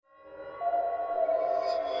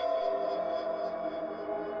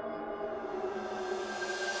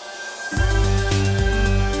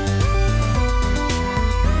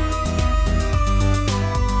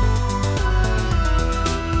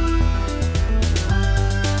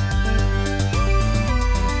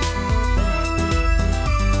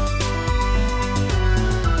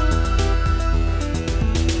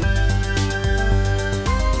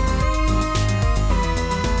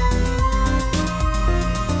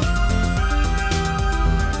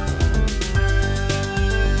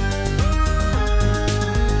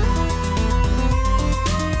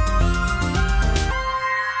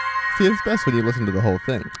feels best when you listen to the whole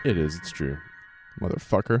thing. It is. It's true.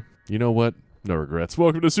 Motherfucker. You know what? No regrets.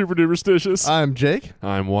 Welcome to Super Duperstitious. I'm Jake.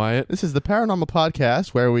 I'm Wyatt. This is the Paranormal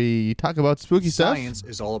Podcast where we talk about spooky stuff. Science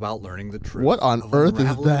is all about learning the truth. What on of earth is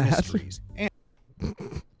unraveling that? mysteries and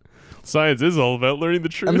Science is all about learning the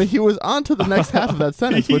truth. I mean, he was on to the next half of that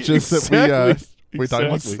sentence, which is that we talk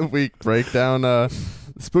about, we break down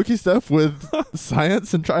spooky stuff with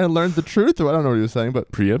science and try and learn the truth. I don't know what he was saying,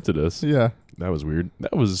 but Preempted us. yeah. That was weird.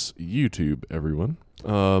 That was YouTube, everyone.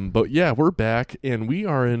 But yeah, we're back, and we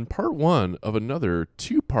are in part one of another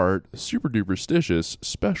 2-part Super Duperstitious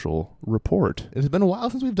special report. It's been a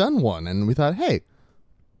while since we've done one, and we thought, hey,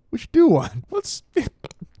 we should do one. Let's...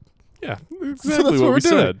 Yeah, So exactly that's what we're we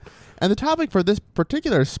doing. said. And the topic for this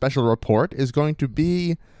particular special report is going to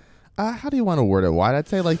be, how do you want to word it, Wyatt? I'd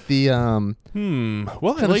say like the...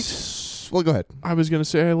 Well, I liked... Well, go ahead. I was going to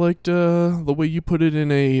say I liked the way you put it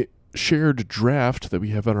in a shared draft that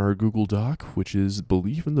we have on our Google Doc, which is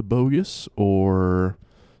belief in the bogus or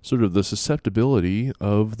sort of the susceptibility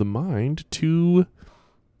of the mind to,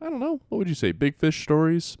 I don't know, what would you say, big fish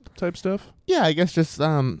stories type stuff? Yeah, I guess just,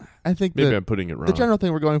 I think Maybe I'm putting it wrong. the general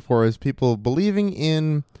thing we're going for is people believing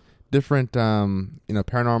in different,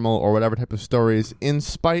 paranormal or whatever type of stories in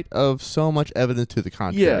spite of so much evidence to the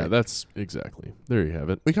contrary. Yeah, that's exactly. There you have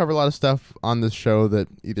it. We cover a lot of stuff on this show that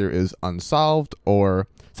either is unsolved or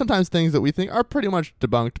sometimes things that we think are pretty much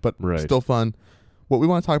debunked but Right. still fun. What we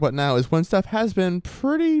want to talk about now is when stuff has been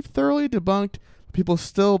pretty thoroughly debunked, people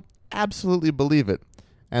still absolutely believe it,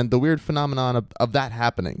 and the weird phenomenon of that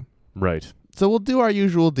happening. Right. So we'll do our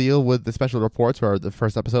usual deal with the special reports, where the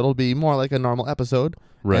first episode will be more like a normal episode,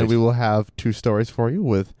 Right. and we will have 2 stories for you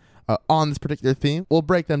with on this particular theme. We'll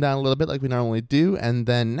break them down a little bit like we normally do, and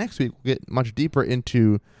then next week we'll get much deeper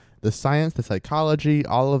into the science, the psychology,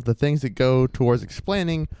 all of the things that go towards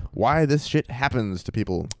explaining why this shit happens to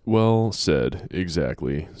people. Well said.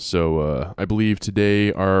 Exactly. So I believe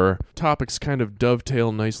today our topics kind of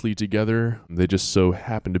dovetail nicely together. They just so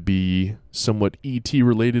happen to be somewhat ET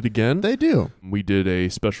related again. They do. We did a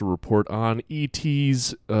special report on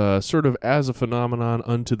ETs sort of as a phenomenon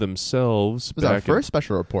unto themselves. It was our first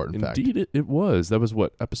special report, in fact. Indeed, it was. That was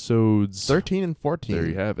what, episodes 13 and 14. There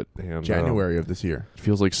you have it. And, January of this year. it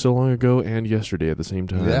feels like so long ago and yesterday at the same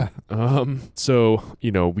time. Yeah. So,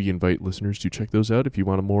 we invite listeners to check those out if you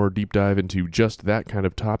want a more deep dive into just that kind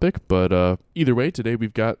of topic. But either way, today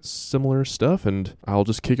we've got similar stuff, and I'll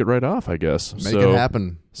just kick it right off, I guess. Make it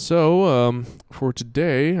happen. So, for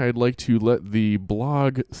today, I'd like to let the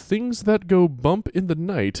blog Things That Go Bump in the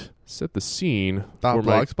Night set the scene for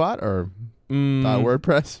my .blogspot or Mm,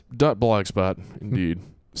 .wordpress? .blogspot, indeed.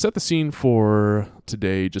 Set the scene for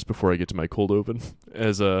today just before I get to my cold open,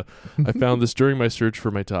 as I found this during my search for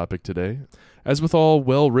my topic today. As with all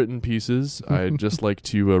well-written pieces, I'd just like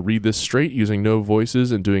to read this straight using no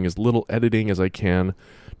voices and doing as little editing as I can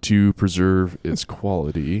to preserve its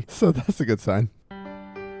quality. So that's a good sign.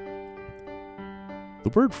 The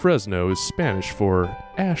word Fresno is Spanish for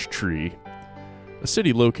ash tree. A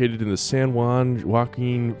city located in the San Juan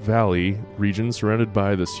Joaquin Valley region surrounded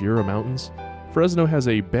by the Sierra Mountains. Fresno has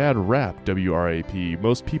a bad rap, WRAP.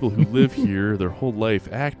 Most people who live here their whole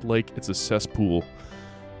life act like it's a cesspool.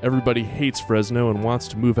 Everybody hates Fresno and wants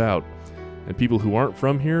to move out, and people who aren't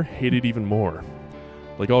from here hate it even more.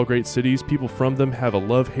 Like all great cities, people from them have a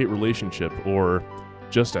love-hate relationship, or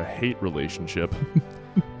just a hate relationship.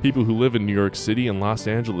 People who live in New York City and Los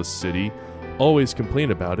Angeles City always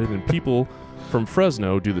complain about it, and people from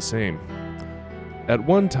Fresno do the same. At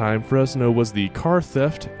one time, Fresno was the car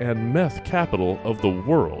theft and meth capital of the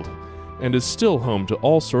world, and is still home to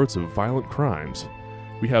all sorts of violent crimes.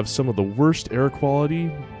 We have some of the worst air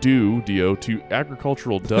quality due to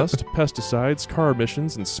agricultural dust, pesticides, car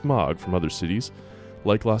emissions, and smog from other cities,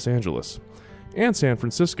 like Los Angeles, and San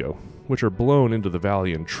Francisco, which are blown into the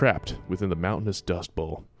valley and trapped within the mountainous dust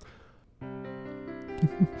bowl.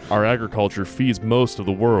 Our agriculture feeds most of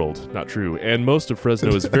the world, not true, and most of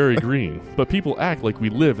Fresno is very green, but people act like we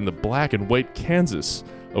live in the black and white Kansas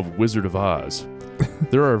of Wizard of Oz.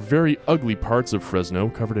 There are very ugly parts of Fresno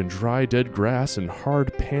covered in dry, dead grass and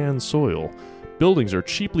hard pan soil. Buildings are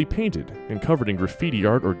cheaply painted and covered in graffiti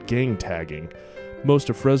art or gang tagging. Most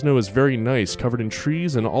of Fresno is very nice, covered in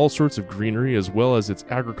trees and all sorts of greenery, as well as its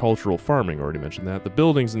agricultural farming. Already mentioned that. The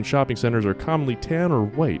buildings and shopping centers are commonly tan or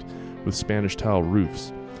white, with Spanish tile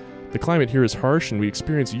roofs. The climate here is harsh, and we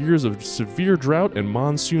experience years of severe drought and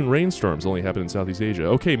monsoon rainstorms. Only happen in Southeast Asia.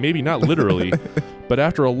 Okay, maybe not literally, but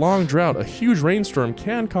after a long drought, a huge rainstorm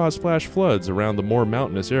can cause flash floods around the more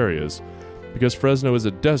mountainous areas. Because Fresno is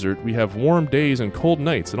a desert, we have warm days and cold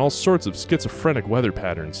nights and all sorts of schizophrenic weather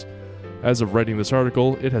patterns. As of writing this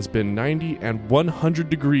article, it has been 90 and 100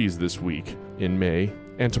 degrees this week in May,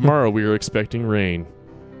 and tomorrow we are expecting rain.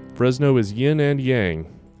 Fresno is yin and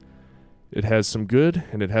yang. It has some good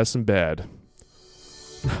and it has some bad.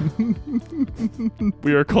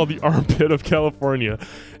 We are called the armpit of California,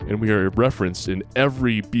 and we are referenced in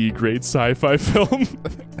every B-grade sci-fi film.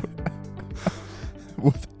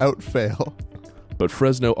 Without fail. But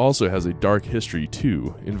Fresno also has a dark history,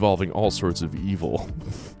 too, involving all sorts of evil.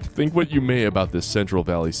 Think what you may about this Central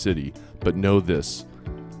Valley city, but know this.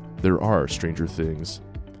 There are stranger things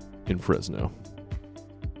in Fresno.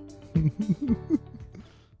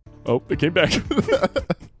 Oh, it came back.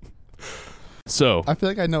 So, I feel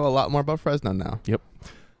like I know a lot more about Fresno now. Yep.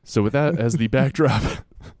 So with that as the backdrop,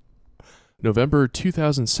 November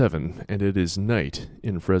 2007, and it is night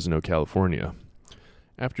in Fresno, California.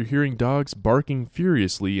 After hearing dogs barking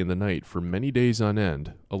furiously in the night for many days on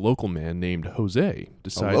end, a local man named Jose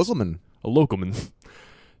decides... A localman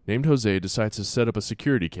named Jose decides to set up a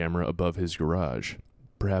security camera above his garage.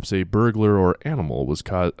 Perhaps a burglar or animal was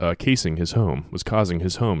causing his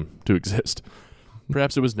home to exist.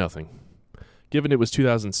 Perhaps it was nothing. Given it was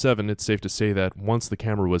 2007, it's safe to say that once the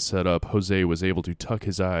camera was set up, Jose was able to tuck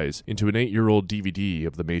his eyes into an 8-year-old DVD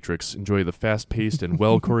of The Matrix, enjoy the fast-paced and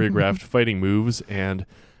well-choreographed fighting moves, and,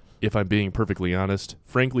 if I'm being perfectly honest,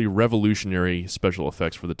 frankly revolutionary special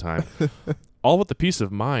effects for the time. All with the peace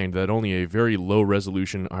of mind that only a very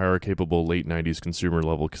low-resolution, IR-capable late 90s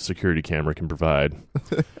consumer-level security camera can provide.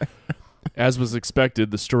 As was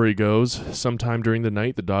expected, the story goes, sometime during the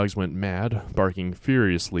night the dogs went mad, barking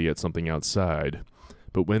furiously at something outside.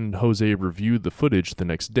 But when Jose reviewed the footage the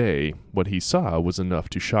next day, what he saw was enough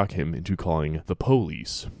to shock him into calling the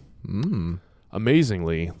police.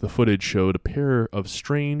 Amazingly, the footage showed a pair of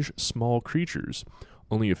strange, small creatures,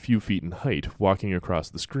 only a few feet in height, walking across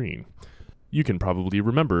the screen. You can probably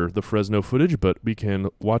remember the Fresno footage, but we can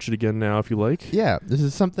watch it again now if you like. Yeah, this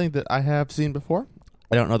is something that I have seen before.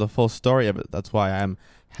 I don't know the full story of it. That's why I'm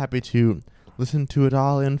happy to listen to it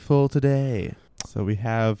all in full today. So we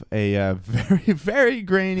have a very, very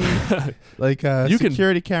grainy,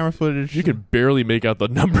 security camera footage. You can barely make out the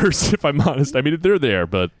numbers, if I'm honest. I mean, they're there,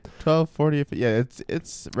 but 12, 40. Yeah,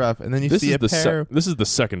 it's rough. And then you see a pair. This is the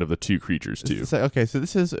second of the two creatures too. Okay, so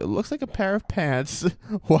it looks like a pair of pants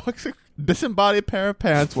disembodied pair of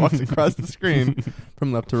pants walks across the screen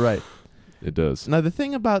from left to right. It does. Now the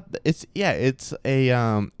thing about it's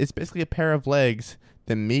basically a pair of legs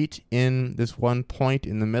that meet in this one point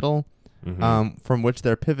in the middle, from which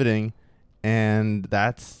they're pivoting, and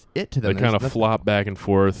that's it to them. They kind of flop back and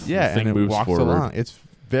forth. Yeah, the thing and it moves walks forward. along. It's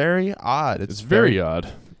very odd. It's very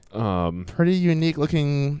odd. Pretty unique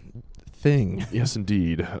looking thing. Yes,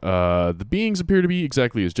 indeed. The beings appear to be,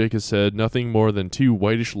 exactly as Jake has said, nothing more than two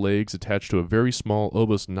whitish legs attached to a very small,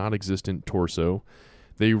 almost non-existent torso.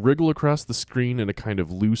 They wriggle across the screen in a kind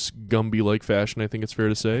of loose, Gumby-like fashion, I think it's fair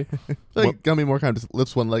to say. Gumby more kind of just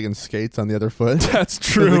lifts one leg and skates on the other foot. That's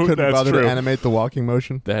true. They couldn't bother to animate the walking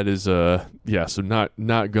motion. That is, so not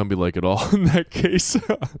Gumby-like at all in that case.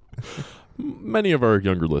 Many of our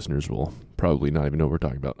younger listeners will probably not even know what we're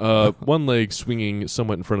talking about. One leg swinging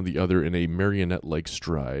somewhat in front of the other in a marionette-like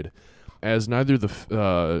stride. As neither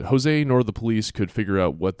the Jose nor the police could figure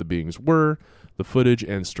out what the beings were, the footage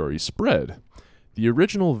and story spread. The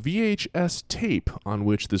original VHS tape on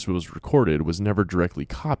which this was recorded was never directly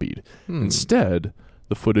copied. Instead,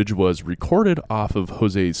 the footage was recorded off of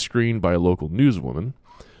Jose's screen by a local newswoman.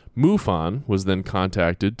 MUFON was then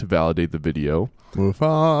contacted to validate the video.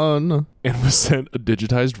 MUFON! And was sent a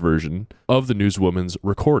digitized version of the newswoman's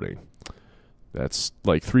recording. That's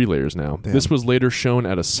like 3 layers now. Damn. This was later shown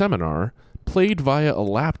at a seminar, played via a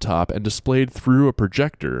laptop, and displayed through a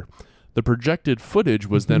projector. The projected footage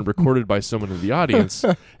was then recorded by someone in the audience,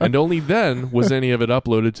 and only then was any of it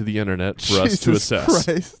uploaded to the internet for us to assess.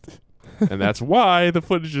 Christ. And that's why the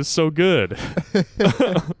footage is so good.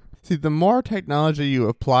 See, the more technology you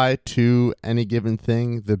apply to any given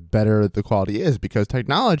thing, the better the quality is, because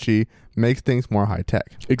technology makes things more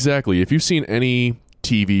high-tech. Exactly. If you've seen any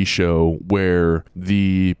TV show where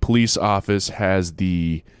the police office has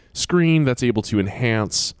the screen that's able to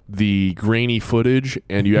enhance the grainy footage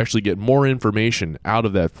and you actually get more information out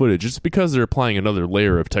of that footage, it's because they're applying another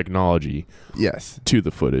layer of technology to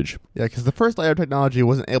the footage. Yeah, because the first layer of technology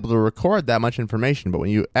wasn't able to record that much information, but when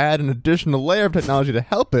you add an additional layer of technology to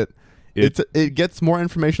help it gets more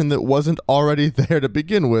information that wasn't already there to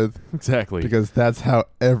begin with. Exactly. Because that's how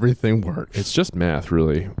everything works. It's just math,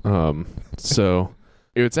 really. So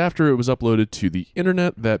it's after it was uploaded to the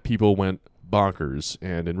internet that people went bonkers,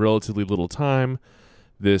 and in relatively little time,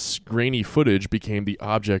 This grainy footage became the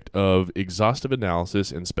object of exhaustive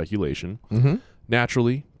analysis and speculation. Mm-hmm.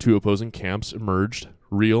 Naturally, two opposing camps emerged,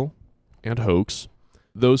 real and hoax.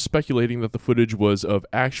 Those speculating that the footage was of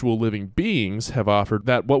actual living beings have offered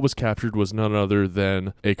that what was captured was none other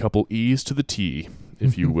than a couple E's to the T,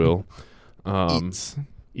 if you will.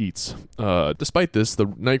 Eats. Despite this, the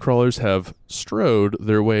Nightcrawlers have strode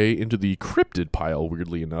their way into the cryptid pile,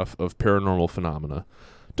 weirdly enough, of paranormal phenomena.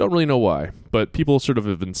 Don't really know why, but people sort of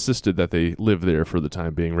have insisted that they live there for the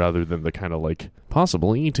time being rather than the kind of like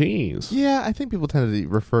possible ETs. Yeah, I think people tend to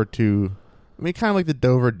refer to, I mean, kind of like the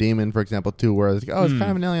Dover Demon, for example, too, where it's like, oh, it's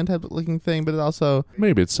kind of an alien type looking thing, but it also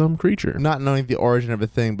Maybe it's some creature. not knowing the origin of a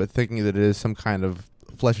thing, but thinking that it is some kind of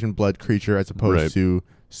flesh and blood creature as opposed Right. to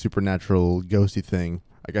supernatural ghosty thing.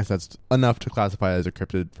 I guess that's enough to classify as a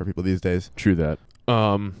cryptid for people these days. True that.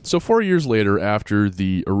 So 4 years later, after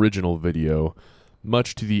the original video,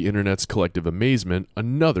 much to the internet's collective amazement,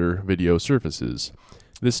 another video surfaces.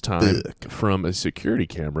 This time from a security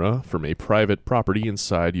camera from a private property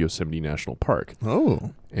inside Yosemite National Park.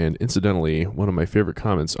 Oh. And incidentally, one of my favorite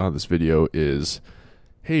comments on this video is,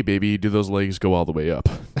 "Hey baby, do those legs go all the way up?"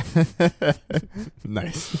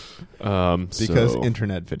 Nice. Because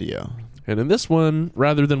internet video. And in this one,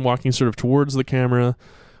 rather than walking sort of towards the camera,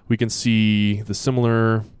 we can see the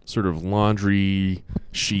similar sort of laundry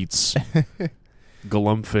sheets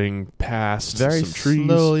galumphing past Very some trees.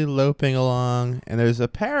 slowly loping along, and there's a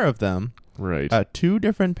pair of them. Right. Two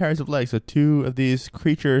different pairs of legs, so two of these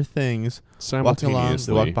creature things walking along. They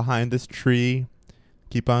Simultaneously. walk behind this tree,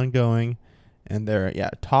 keep on going, and they're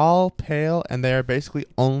tall, pale, and they're basically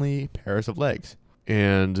only pairs of legs.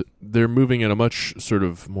 And they're moving at a much sort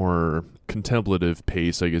of more contemplative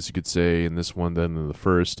pace, I guess you could say, in this one than in the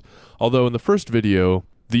first. Although in the first video,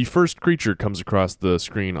 the first creature comes across the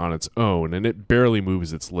screen on its own, and it barely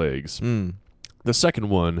moves its legs. The second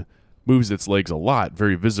one moves its legs a lot,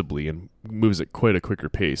 very visibly, and moves at quite a quicker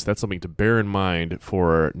pace. That's something to bear in mind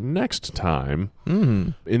for next time.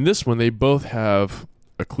 In this one, they both have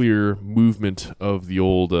a clear movement of the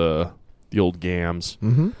old gams.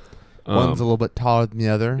 One's a little bit taller than the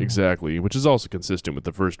other. Exactly, which is also consistent with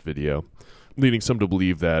the first video, leading some to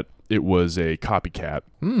believe that it was a copycat.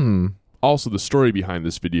 Also, the story behind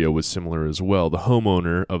this video was similar as well. The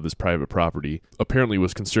homeowner of this private property apparently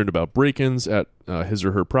was concerned about break-ins at his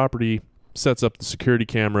or her property, sets up the security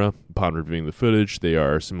camera. Upon reviewing the footage, they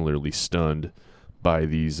are similarly stunned by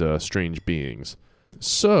these strange beings.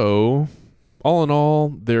 So, all in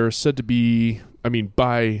all, they're said to be,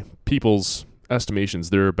 by people's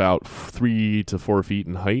estimations, they're about 3 to 4 feet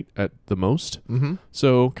in height at the most.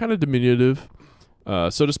 So kind of diminutive.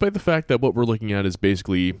 So despite the fact that what we're looking at is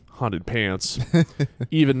basically haunted pants,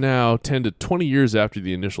 even now, 10 to 20 years after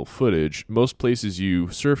the initial footage, most places you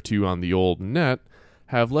surf to on the old net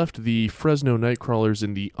have left the Fresno Nightcrawlers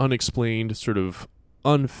in the unexplained, sort of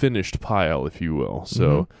unfinished pile, if you will.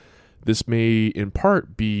 So this may in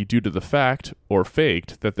part be due to the fact, or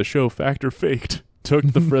faked, that the show Fact or Faked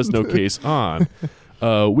took the Fresno case on.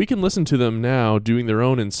 We can listen to them now doing their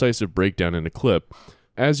own incisive breakdown in a clip.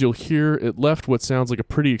 As you'll hear, it left what sounds like a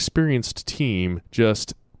pretty experienced team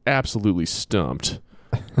just absolutely stumped.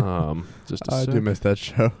 Just a I sec. do miss that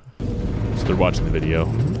show. So they're watching the video.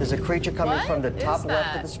 There's a creature coming from the top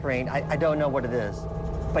left of the screen. I don't know what it is,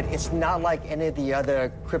 but it's not like any of the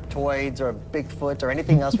other cryptoids or Bigfoot or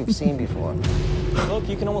anything else we've seen before. Look,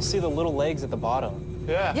 you can almost see the little legs at the bottom.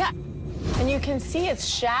 Yeah. And you can see its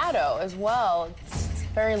shadow as well. It's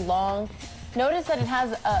very long. Notice that it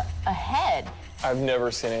has a head. I've never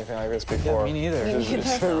seen anything like this before. Me neither.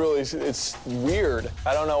 It's weird.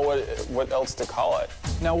 I don't know what else to call it.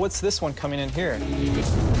 Now, what's this one coming in here?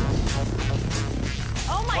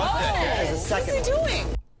 Oh my goodness. There's a second What's he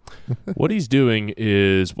doing? What he's doing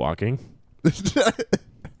is walking.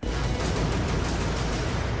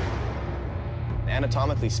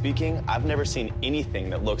 Anatomically speaking, I've never seen anything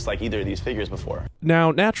that looks like either of these figures before.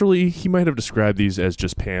 Now, naturally, he might have described these as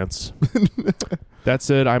just pants. That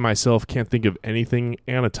said, I myself can't think of anything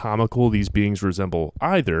anatomical these beings resemble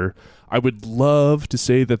either. I would love to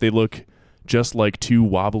say that they look just like two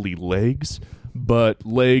wobbly legs, but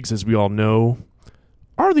legs, as we all know,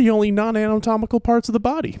 are the only non-anatomical parts of the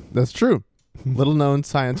body. That's true. Little known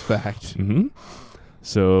science fact.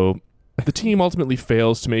 So the team ultimately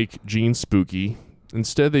fails to make Gene spooky.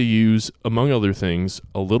 Instead, they use, among other things,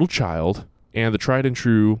 a little child and the tried and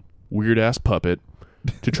true weird-ass puppet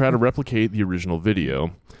to try to replicate the original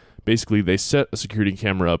video. Basically, they set a security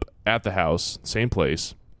camera up at the house, same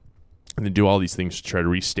place, and they do all these things to try to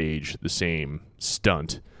restage the same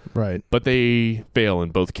stunt. Right. But they fail in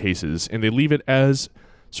both cases, and they leave it as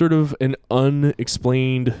sort of an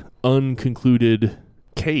unexplained, unconcluded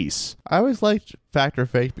case. I always liked Fact or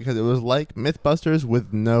Fake because it was like Mythbusters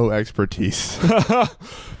with no expertise.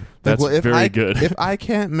 That's very good. If I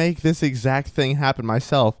can't make this exact thing happen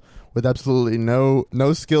myself with absolutely no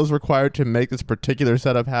skills required to make this particular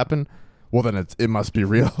setup happen, well, then it must be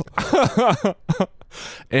real.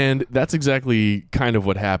 And that's exactly kind of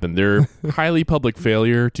what happened. Their highly public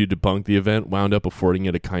failure to debunk the event wound up affording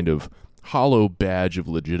it a kind of hollow badge of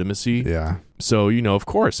legitimacy. Yeah. So, of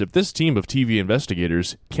course, if this team of TV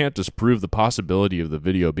investigators can't disprove the possibility of the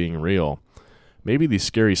video being real, maybe these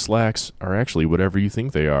scary slacks are actually whatever you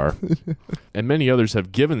think they are. And many others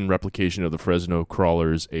have given replication of the Fresno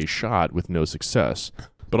crawlers a shot with no success.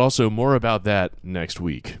 But also more about that next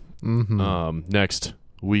week. Mm-hmm. Next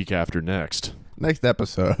week after next. Next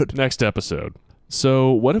episode. Next episode.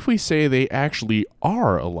 So what if we say they actually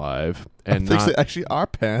are alive and I think not... they actually are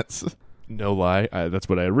pants. No lie. That's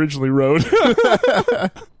what I originally wrote.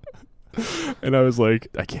 And I was like,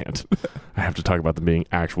 I can't. I have to talk about them being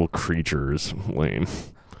actual creatures. Lame.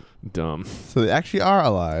 Dumb. So they actually are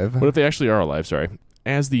alive. What if they actually are alive? Sorry.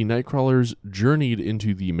 As the Nightcrawlers journeyed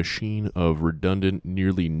into the machine of redundant,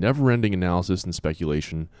 nearly never-ending analysis and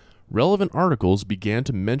speculation, relevant articles began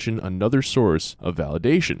to mention another source of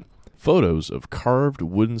validation. Photos of carved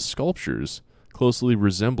wooden sculptures closely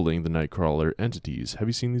resembling the Nightcrawler entities. Have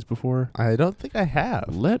you seen these before? I don't think I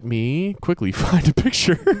have. Let me quickly find a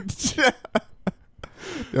picture. You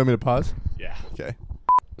want me to pause? Yeah. Okay.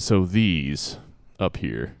 So these up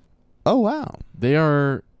here, Oh, wow. they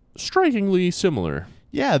are strikingly similar.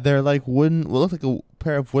 Yeah, they're like wooden. Well, look like a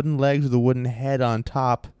pair of wooden legs with a wooden head on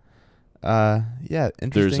top. Yeah, interesting.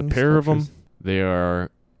 There's a pair of them. sculptures. They are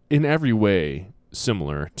in every way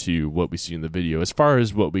similar to what we see in the video, as far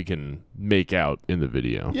as what we can make out in the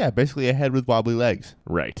video. Yeah, basically a head with wobbly legs.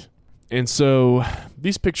 Right. And so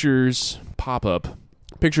these pictures pop up.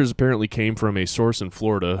 Pictures apparently came from a source in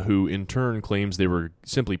Florida who in turn claims they were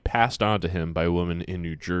simply passed on to him by a woman in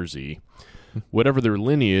New Jersey. Whatever their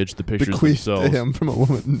lineage, the pictures Bequeathed to themselves... him from a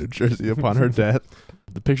woman in New Jersey upon her death.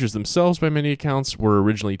 The pictures themselves, by many accounts, were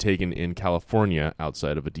originally taken in California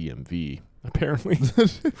outside of a DMV, apparently.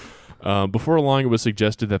 Before long, it was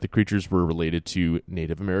suggested that the creatures were related to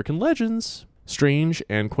Native American legends, strange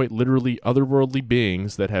and quite literally otherworldly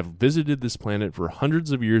beings that have visited this planet for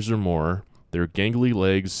hundreds of years or more, their gangly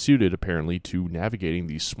legs suited apparently to navigating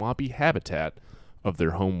the swampy habitat of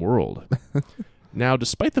their home world. Now,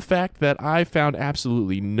 despite the fact that I found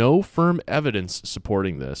absolutely no firm evidence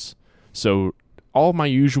supporting this, so all my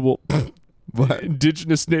usual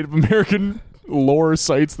indigenous Native American lore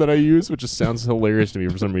sites that I use, which just sounds hilarious to me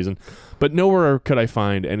for some reason, but nowhere could I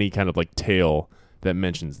find any kind of like tale that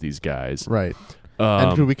mentions these guys. Right.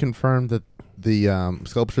 And could we confirm that the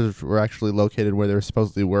sculptures were actually located where they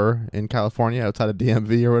supposedly were in California, outside of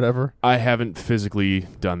DMV or whatever? I haven't physically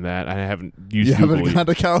done that. I haven't used You Google. haven't gone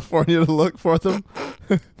to California to look for them?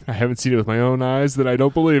 I haven't seen it with my own eyes, that I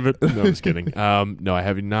don't believe it. No, I'm just kidding. No, I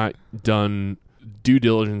have not done due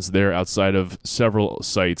diligence there outside of several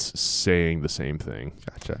sites saying the same thing.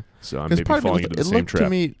 Gotcha. So I'm 'Cause maybe part of falling it into the looked same trap. to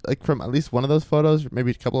me, like from at least one of those photos,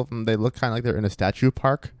 maybe a couple of them, they look kind of like they're in a statue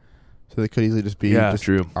park. So they could easily just be just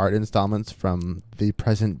true. art installments from the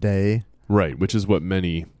present day. Right, which is what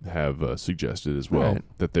many have suggested as well, Right.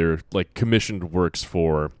 that they're like commissioned works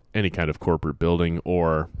for any kind of corporate building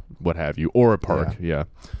or what have you, or a park, yeah.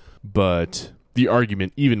 But the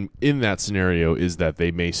argument, even in that scenario, is that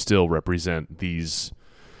they may still represent these,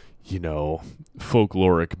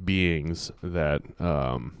 folkloric beings that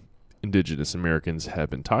indigenous Americans have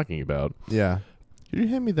been talking about. Yeah. Could you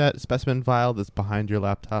hand me that specimen vial that's behind your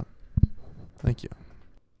laptop? Thank you.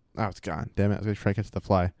 Oh, it's gone. Damn it. I was going to try to catch the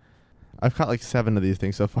fly. I've caught like 7 of these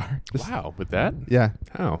things so far. Wow, with that? Yeah.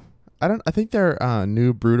 How? I think they're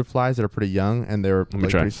new brood of flies that are pretty young and they're me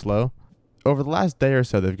like try. pretty slow. Over the last day or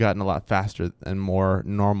so, they've gotten a lot faster and more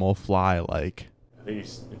normal fly-like. I think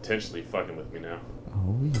he's intentionally fucking with me now.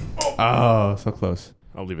 Oh, so close.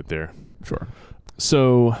 I'll leave it there. Sure.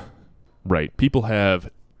 So, right, people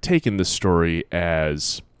have taken this story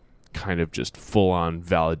as kind of just full-on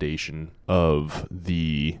validation of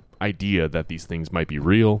the idea that these things might be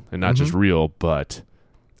real, and not just real, but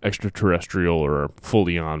extraterrestrial or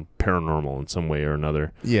fully on paranormal in some way or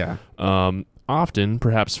another. Yeah. Often,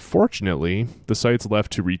 perhaps fortunately, the sites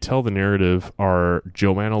left to retell the narrative are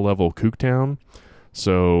Joanna-level kooktown.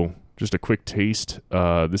 So, just a quick taste.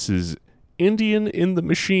 This is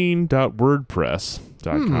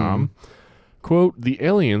indianinthemachine.wordpress.com. Quote, the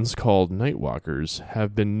aliens called Nightwalkers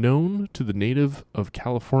have been known to the native of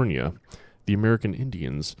California, the American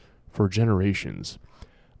Indians, for generations.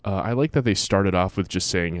 I like that they started off with just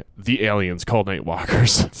saying, the aliens call night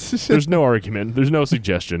walkers. There's no argument. There's no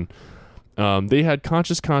suggestion. They had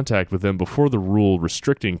conscious contact with them before the rule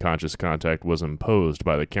restricting conscious contact was imposed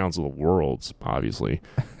by the Council of Worlds, obviously.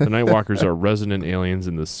 The night walkers are resident aliens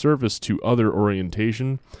in the service to other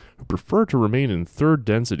orientation who prefer to remain in third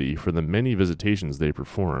density for the many visitations they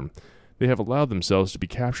perform. They have allowed themselves to be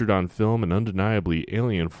captured on film in undeniably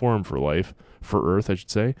alien form for Earth, I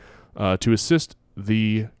should say, to assist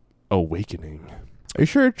the awakening. Are you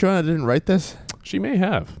sure Joanna didn't write this? She may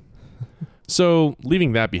have. So,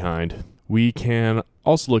 leaving that behind, we can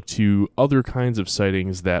also look to other kinds of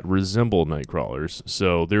sightings that resemble night crawlers.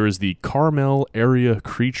 So, there is the Carmel area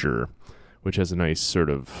creature, which has a nice sort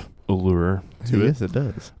of allure to it. Yes, it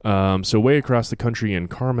does. So, way across the country in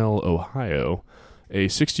Carmel, Ohio, a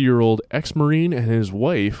 60-year-old ex-Marine and his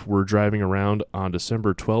wife were driving around on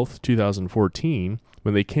December 12th, 2014,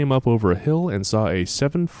 when they came up over a hill and saw a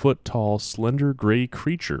 7-foot-tall, slender gray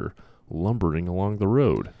creature lumbering along the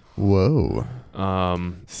road. Whoa.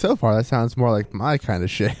 So far, that sounds more like my kind of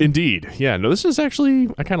shit. Indeed. Yeah, no, this is actually,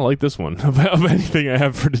 I kind of like this one. Of anything I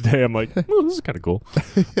have for today, I'm like, oh, this is kind of cool.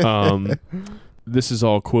 This is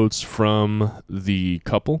all quotes from the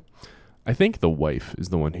couple. I think the wife is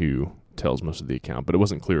the one who tells most of the account, but it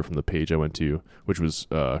wasn't clear from the page I went to, which was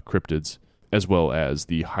Cryptids, as well as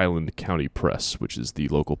the Highland County Press, which is the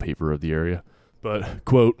local paper of the area. But,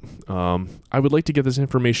 quote, I would like to get this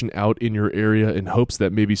information out in your area in hopes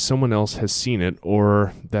that maybe someone else has seen it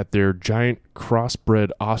or that their giant crossbred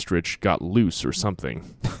ostrich got loose or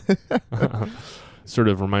something. Sort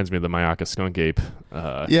of reminds me of the Mayaka skunk ape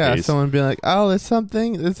case. Someone being like, oh,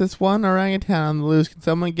 there's this one orangutan on the loose. Can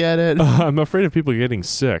someone get it? I'm afraid of people getting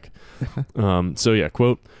sick. So, yeah,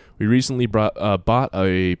 quote, we recently bought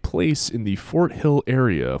a place in the Fort Hill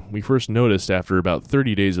area. We first noticed after about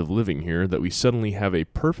 30 days of living here that we suddenly have a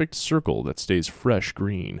perfect circle that stays fresh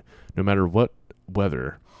green, no matter what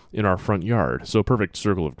weather, in our front yard. So a perfect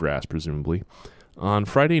circle of grass, presumably. On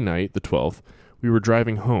Friday night, the 12th, we were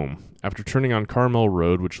driving home. After turning on Carmel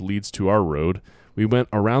Road, which leads to our road, we went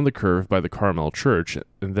around the curve by the Carmel Church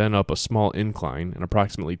and then up a small incline, and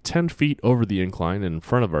approximately 10 feet over the incline and in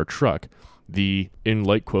front of our truck, the, in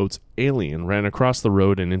light quotes, alien ran across the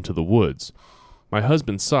road and into the woods. My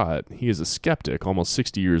husband saw it. He is a skeptic, almost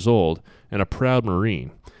 60 years old, and a proud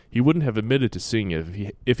Marine. He wouldn't have admitted to seeing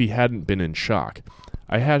it if he hadn't been in shock.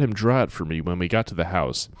 I had him draw it for me when we got to the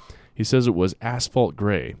house. He says it was asphalt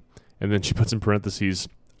gray. And then she puts in parentheses,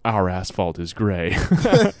 our asphalt is gray.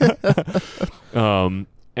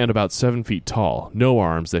 And about 7 feet tall. No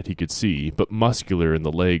arms that he could see, but muscular in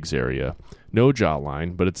the legs area. No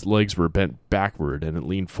jawline, but its legs were bent backward and it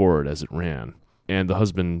leaned forward as it ran. And the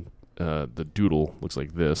husband, the doodle, looks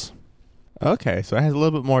like this. Okay, so it has a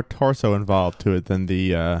little bit more torso involved to it than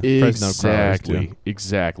the Fresno crawlers do.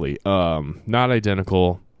 Exactly. Not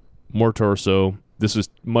identical. More torso. This is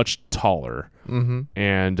much taller. Mm-hmm.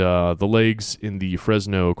 And the legs in the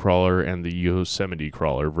Fresno crawler and the Yosemite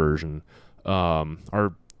crawler version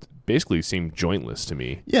are basically seem jointless to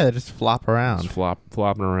me. Yeah, they just flop around. Just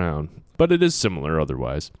flopping around. But it is similar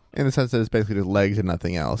otherwise. In the sense that it's basically just legs and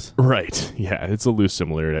nothing else. Right. Yeah, it's a loose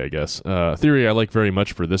similarity, I guess. Theory I like very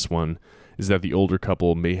much for this one is that the older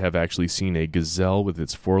couple may have actually seen a gazelle with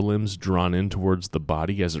its forelimbs drawn in towards the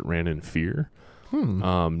body as it ran in fear.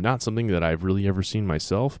 Not something that I've really ever seen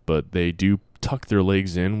myself, but they do tuck their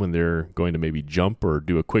legs in when they're going to maybe jump or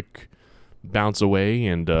do a quick bounce away.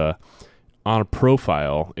 And on a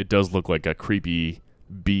profile, it does look like a creepy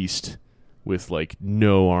beast with like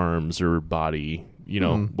no arms or body,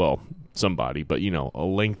 well, some body, but a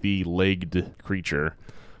lengthy legged creature.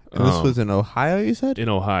 And this was in Ohio, you said? In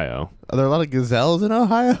Ohio. Are there a lot of gazelles in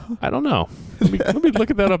Ohio? I don't know. Let me look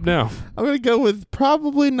at that up now. I'm going to go with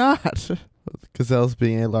probably not. Gazelles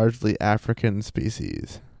being a largely African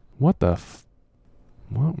species. What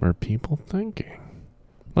what were people thinking?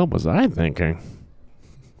 What was I thinking?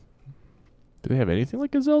 Do they have anything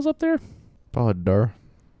like gazelles up there? Probably deer.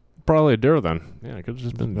 Probably a deer then. Yeah, it could have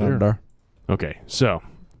just been deer. Okay, so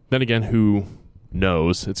then again, who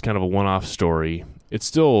knows? It's kind of a one-off story. It's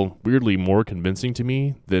still weirdly more convincing to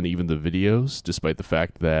me than even the videos, despite the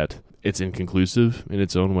fact that it's inconclusive in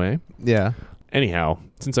its own way. Yeah. Anyhow,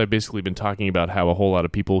 since I've basically been talking about how a whole lot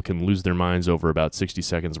of people can lose their minds over about 60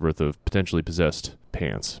 seconds worth of potentially possessed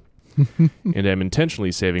pants, and I'm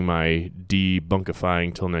intentionally saving my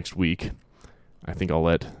debunkifying till next week, I think I'll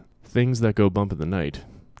let Things That Go Bump in the Night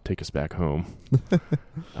take us back home.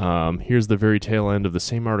 Here's the very tail end of the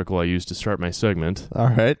same article I used to start my segment. All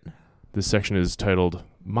right. This section is titled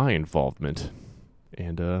My Involvement.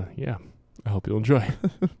 And, I hope you'll enjoy.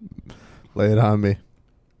 Lay it on me.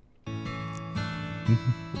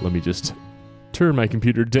 Let me just turn my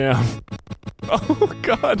computer down. Oh,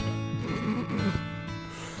 God.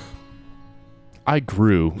 I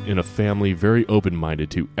grew in a family very open-minded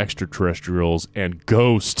to extraterrestrials and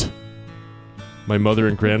ghosts. My mother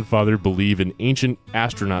and grandfather believe in ancient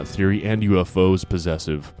astronaut theory and UFOs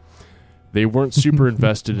possessive. They weren't super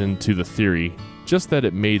invested into the theory, just that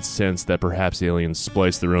it made sense that perhaps aliens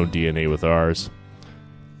spliced their own DNA with ours.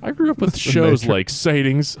 I grew up with shows like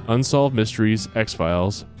Sightings, Unsolved Mysteries,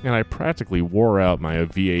 X-Files, and I practically wore out my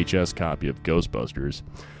VHS copy of Ghostbusters.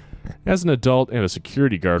 As an adult and a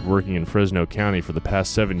security guard working in Fresno County for the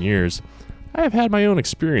past 7 years, I have had my own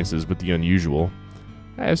experiences with the unusual.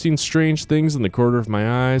 I have seen strange things in the corner of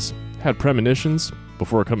my eyes, had premonitions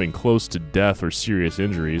before coming close to death or serious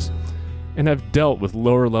injuries, and have dealt with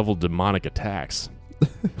lower-level demonic attacks.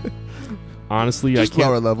 Honestly, Just I can't...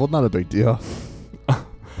 lower level, not a big deal.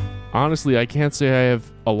 Honestly, I can't say I have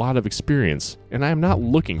a lot of experience, and I am not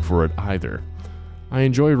looking for it either. I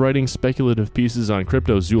enjoy writing speculative pieces on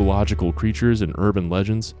cryptozoological creatures and urban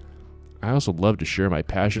legends. I also love to share my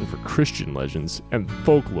passion for Christian legends and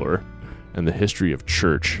folklore and the history of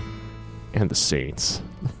church and the saints.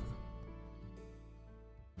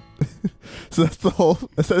 So that's the whole.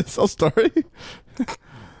 Is that his whole story?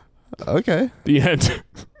 Okay. The end.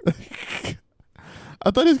 I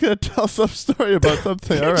thought he was gonna tell some story about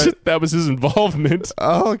something. All right. That was his involvement.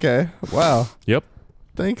 Oh, okay. Wow. Yep.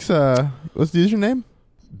 Thanks. What's the username?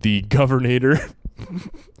 The Governator.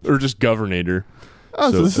 Or just Governator.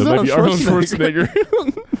 Oh, so this is it might be Arnold Schwarzenegger.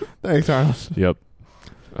 Schwarzenegger. Thanks, Arnold. Yep.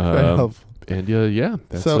 Very helpful. And yeah,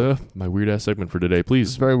 that's So- my weird ass segment for today. It's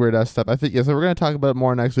Please. very weird ass stuff. I think so we're gonna talk about it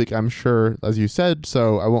more next week, I'm sure, as you said.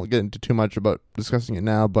 So I won't get into too much about discussing it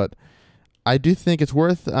now, but I do think it's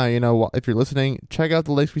worth, if you're listening, check out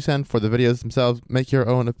the links we send for the videos themselves. Make your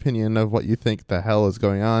own opinion of what you think the hell is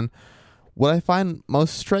going on. What I find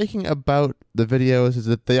most striking about the videos is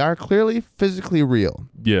that they are clearly physically real.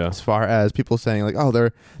 Yeah. As far as people saying like, oh,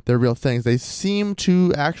 they're real things. They seem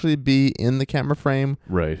to actually be in the camera frame.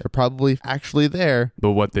 Right. They're probably actually there.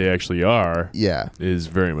 But what they actually are Yeah. is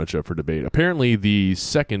very much up for debate. Apparently, the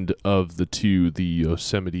second of the two, the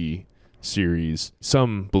Yosemite series,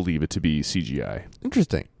 some believe it to be CGI.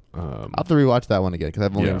 Interesting. I'll have to rewatch that one again because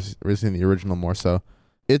I've only ever seen the original more so.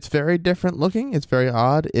 It's very different looking. It's very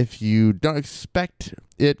odd. If you don't expect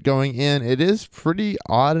it going in, it is pretty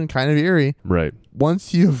odd and kind of eerie. Right.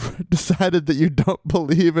 Once you've decided that you don't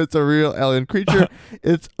believe it's a real alien creature,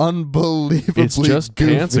 it's unbelievably It's just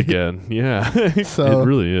goofy. pants again. Yeah. So- it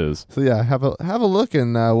really is. So yeah, have a look,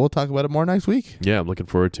 and we'll talk about it more next week. Yeah, I'm looking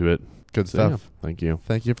forward to it. Good So, stuff. yeah, thank you.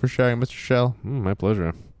 Thank you for sharing, Mr. Shell. My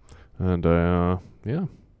pleasure. And yeah,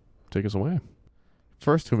 take us away.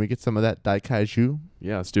 First, can we get some of that Daikaiju?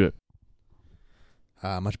 Yeah, let's do it.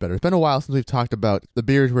 Much better. It's been a while since we've talked about the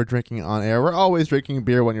beers we're drinking on air. We're always drinking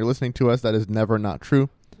beer when you're listening to us. That is never not true.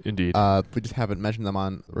 Indeed. We just haven't mentioned them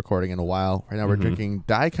on recording in a while. Right now we're Mhm. drinking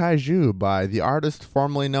Daikaiju by the artist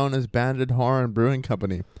formerly known as Banded Horn Brewing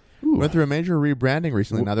Company. Ooh. Went through a major rebranding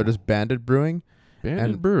recently. Now they're just Banded Brewing.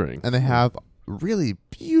 Banded Brewing. And they have really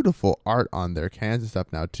beautiful art on their cans and stuff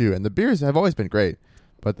now too. And the beers have always been great.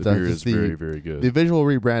 But the beer just is very, very good. the visual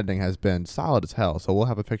rebranding has been solid as hell. So we'll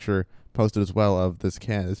have a picture posted as well of this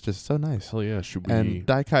can. It's just so nice. Hell yeah, should we... And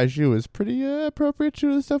Daikaiju is pretty appropriate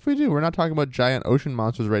to the stuff we do. We're not talking about giant ocean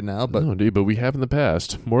monsters right now, but no, dude, but we have in the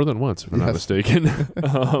past, more than once, if I'm not Yes. mistaken.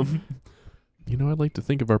 I'd like to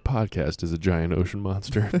think of our podcast as a giant ocean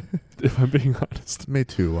monster, if I'm being honest. me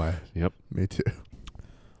too. Why? Yep. Me too.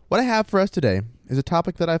 What I have for us today is a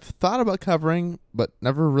topic that I've thought about covering, but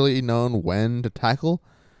never really known when to tackle.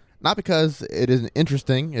 Not because it isn't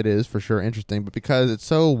interesting, it is for sure interesting, but because it's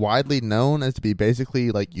so widely known as to be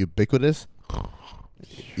basically like ubiquitous.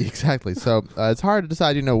 Exactly. So it's hard to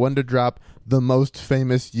decide, when to drop the most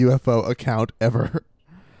famous UFO account ever.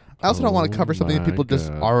 I also don't want to cover something that my people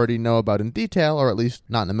just God. already know about in detail, or at least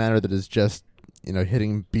not in a manner that is just,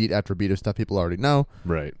 hitting beat after beat of stuff people already know.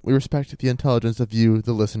 Right. We respect the intelligence of you,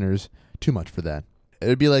 the listeners, too much for that. It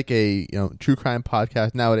would be like a true crime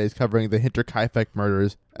podcast nowadays covering the Hinterkaifeck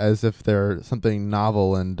murders as if they're something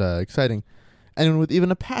novel and exciting. Anyone with even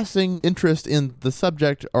a passing interest in the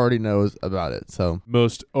subject already knows about it. So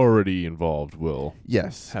Most already involved will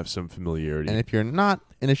yes. have some familiarity. And if you're not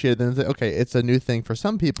initiated, then say, okay, it's a new thing for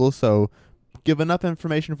some people, so give enough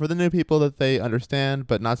information for the new people that they understand,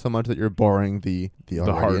 but not so much that you're boring the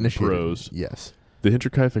already hard initiated. pros. Yes. The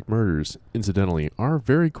Hinterkaifeck murders, incidentally, are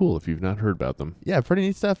very cool if you've not heard about them. Yeah, pretty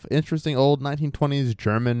neat stuff. Interesting old 1920s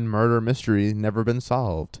German murder mystery, never been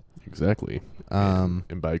solved. Exactly.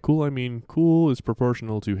 And by cool, I mean cool is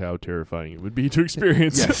proportional to how terrifying it would be to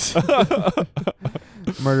experience. Yes.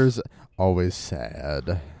 Murder's always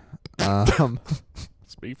sad.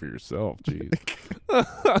 Speak for yourself, jeez.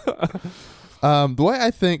 The way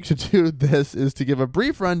I think to do this is to give a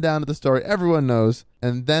brief rundown of the story everyone knows,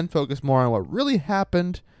 and then focus more on what really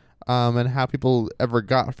happened, and how people ever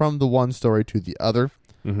got from the one story to the other.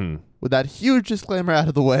 Mm-hmm. With that huge disclaimer out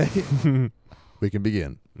of the way, we can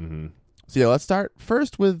begin. Mm-hmm. So yeah, let's start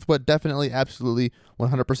first with what definitely, absolutely,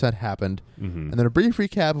 100% happened, and then a brief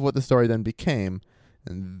recap of what the story then became,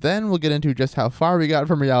 and then we'll get into just how far we got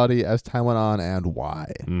from reality as time went on and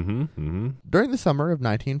why. During the summer of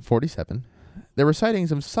 1947, there were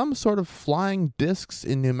sightings of some sort of flying discs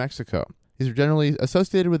in New Mexico. These were generally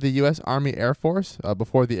associated with the U.S. Army Air Force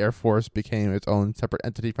before the Air Force became its own separate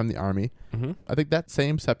entity from the Army. I think that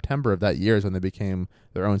same September of that year is when they became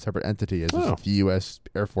their own separate entity as the U.S.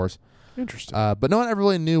 Air Force. Interesting. But no one ever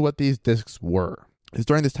really knew what these discs were. It was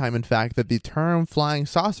during this time, in fact, that the term flying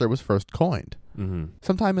saucer was first coined.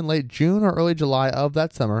 Sometime in late June or early July of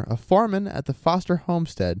that summer, a foreman at the Foster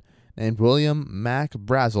homestead named William Mack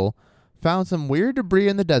Brazel found some weird debris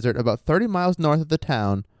in the desert about 30 miles north of the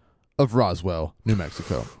town of Roswell, New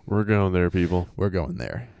Mexico. We're going there, people. We're going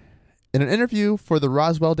there. In an interview for the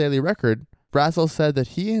Roswell Daily Record, Brazel said that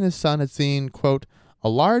he and his son had seen, quote, a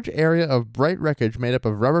large area of bright wreckage made up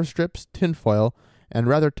of rubber strips, tinfoil, and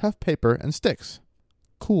rather tough paper and sticks.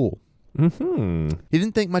 Cool. He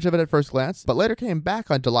didn't think much of it at first glance, but later came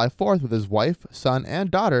back on July 4th with his wife, son,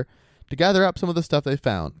 and daughter to gather up some of the stuff they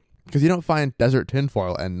found. Because you don't find desert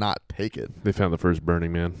tinfoil and not take it. They found the first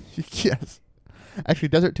Burning Man. Yes. Actually,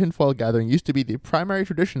 desert tinfoil gathering used to be the primary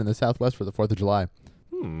tradition in the Southwest for the 4th of July.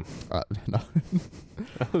 No.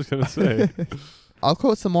 I was going to say. I'll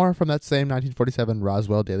quote some more from that same 1947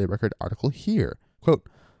 Roswell Daily Record article here. Quote,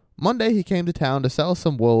 Monday he came to town to sell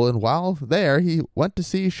some wool, and while there he went to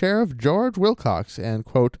see Sheriff George Wilcox and,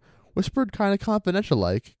 quote, whispered kind of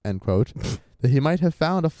confidential-like, end quote, that he might have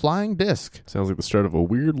found a flying disc. Sounds like the start of a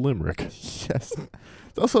weird limerick. Yes.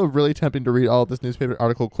 It's also really tempting to read all of this newspaper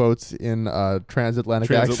article quotes in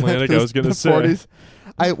transatlantic accent. Transatlantic, I was going to say. 40s.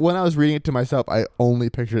 When I was reading it to myself, I only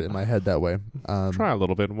pictured it in my head that way. Try a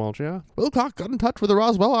little bit, won't you? Wilcox got in touch with the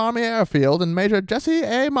Roswell Army Airfield, and Major Jesse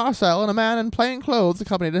A. Marcel and a man in plain clothes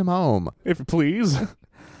accompanied him home. If you please.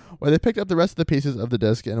 Where they picked up the rest of the pieces of the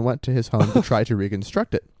disc and went to his home to try to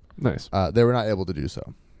reconstruct it. Nice. They were not able to do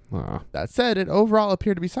so. That said, it overall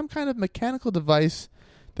appeared to be some kind of mechanical device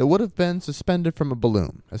that would have been suspended from a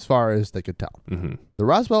balloon, as far as they could tell. The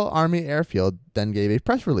Roswell Army Airfield then gave a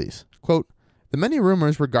press release. Quote, the many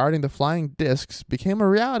rumors regarding the flying discs became a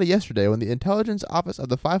reality yesterday when the intelligence office of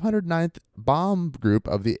the 509th Bomb Group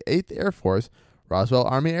of the 8th Air Force, Roswell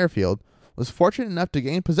Army Airfield, was fortunate enough to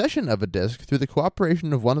gain possession of a disc through the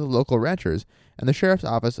cooperation of one of the local ranchers and the sheriff's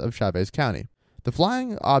office of Chavez County. The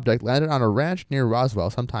flying object landed on a ranch near Roswell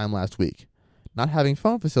sometime last week. Not having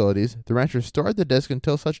phone facilities, the rancher stored the disc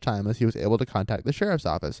until such time as he was able to contact the sheriff's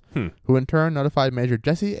office, who in turn notified Major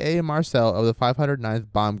Jesse A. Marcel of the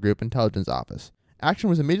 509th Bomb Group Intelligence Office. Action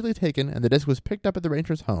was immediately taken, and the disc was picked up at the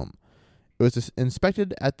rancher's home. It was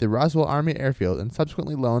inspected at the Roswell Army Airfield and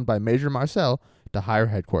subsequently loaned by Major Marcel to higher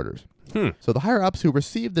headquarters. So the higher-ups who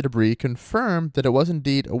received the debris confirmed that it was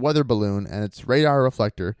indeed a weather balloon and its radar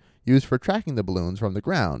reflector used for tracking the balloons from the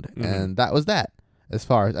ground, and that was that, as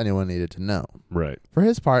far as anyone needed to know. Right. For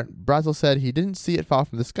his part, Brazel said he didn't see it fall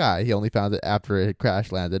from the sky. He only found it after it had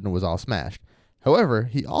crash-landed and was all smashed. However,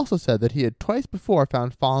 he also said that he had twice before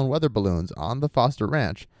found fallen weather balloons on the Foster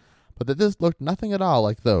Ranch, but that this looked nothing at all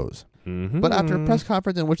like those. But after a press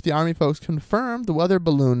conference in which the Army folks confirmed the weather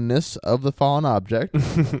balloonness of the fallen object,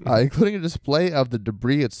 including a display of the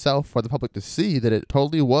debris itself for the public to see that it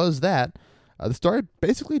totally was that, the story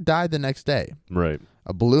basically died the next day. Right.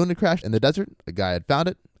 A balloon had crashed in the desert, a guy had found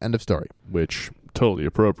it, end of story. Which, totally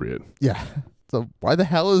appropriate. Yeah. So why the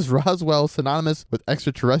hell is Roswell synonymous with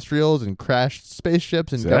extraterrestrials and crashed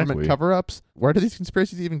spaceships and government cover-ups? Where do these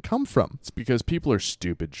conspiracies even come from? It's because people are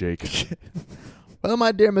stupid, Jake. Well,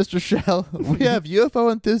 my dear Mr. Shell, we have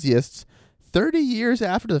UFO enthusiasts 30 years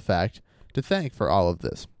after the fact to thank for all of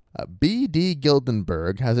this. B.D.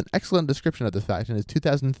 Gildenberg has an excellent description of the fact in his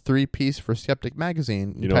 2003 piece for Skeptic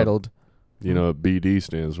magazine entitled... You know what BD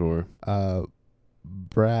stands for?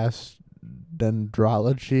 Brass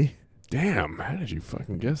dendrology. Damn, how did you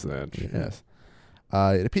fucking guess that? Yes.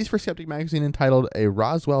 In a piece for Skeptic magazine entitled A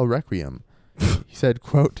Roswell Requiem, he said,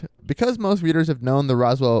 quote, because most readers have known the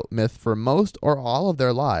Roswell myth for most or all of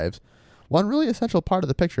their lives, one really essential part of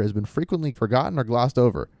the picture has been frequently forgotten or glossed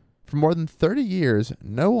over. For more than 30 years,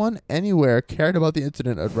 no one anywhere cared about the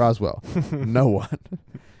incident at Roswell. No one.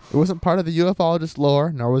 It wasn't part of the ufologist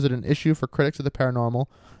lore, nor was it an issue for critics of the paranormal,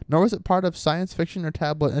 nor was it part of science fiction or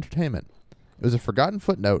tabloid entertainment. It was a forgotten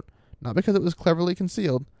footnote, not because it was cleverly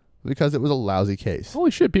concealed, but because it was a lousy case. Holy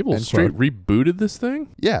shit, people End straight quote. rebooted this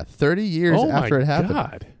thing? Yeah, 30 years Oh after my it happened.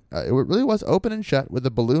 God. It really was open and shut with the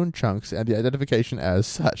balloon chunks and the identification as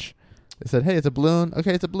such. They said, hey, it's a balloon.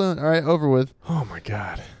 Okay, it's a balloon. All right, over with. Oh my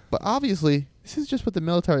God. But obviously, this is just what the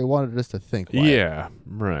military wanted us to think. Wyatt. Yeah,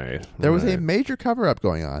 right. There was a right. major cover-up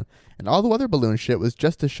going on, and all the weather balloon shit was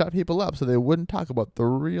just to shut people up so they wouldn't talk about the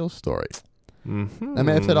real story. Mm-hmm. I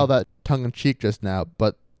may have said all that tongue-in-cheek just now,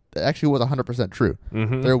 but it actually was 100% true.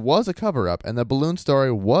 Mm-hmm. There was a cover-up, and the balloon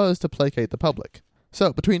story was to placate the public.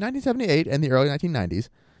 So, between 1978 and the early 1990s,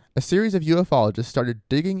 a series of ufologists started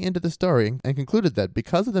digging into the story and concluded that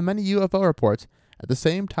because of the many UFO reports at the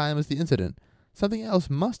same time as the incident, something else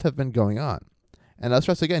must have been going on. And I'll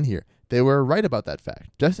stress again here, they were right about that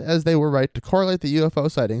fact, just as they were right to correlate the UFO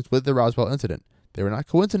sightings with the Roswell incident. They were not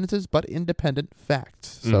coincidences, but independent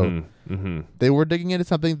facts. So they were digging into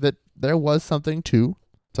something that there was something to.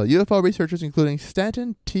 So UFO researchers including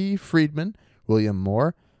Stanton T. Friedman, William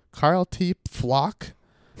Moore, Carl T. Flock,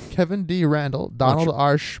 Kevin D. Randall, Donald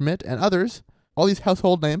R. Schmidt, and others, all these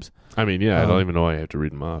household names, I mean, yeah, I don't even know why I have to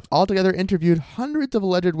read them off. altogether interviewed hundreds of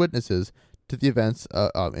alleged witnesses to the events in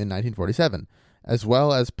 1947, as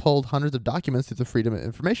well as pulled hundreds of documents through the Freedom of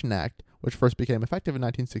Information Act, which first became effective in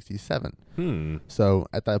 1967. So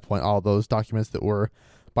at that point, all those documents that were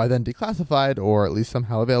by then declassified or at least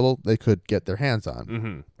somehow available, they could get their hands on.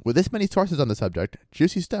 Mm-hmm. With this many sources on the subject,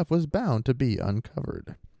 juicy stuff was bound to be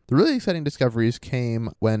uncovered. The really exciting discoveries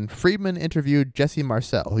came when Friedman interviewed Jesse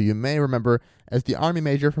Marcel, who you may remember as the Army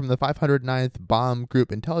major from the 509th Bomb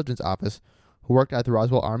Group Intelligence Office, who worked at the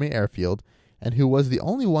Roswell Army Airfield, and who was the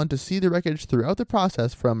only one to see the wreckage throughout the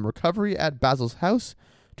process from recovery at Basil's house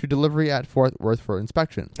to delivery at Fort Worth for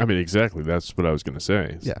inspection. I mean, exactly. That's what I was going to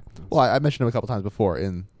say. Yeah. Well, I mentioned him a couple times before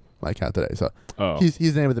in my account today. So he's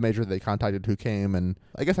the name of the major they contacted who came, and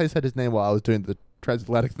I guess I said his name while I was doing the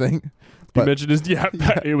transatlantic thing. You mentioned his,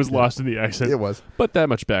 it was lost in the accent. It was. But that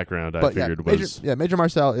much background, I figured was... Major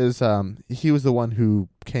Marcel is, he was the one who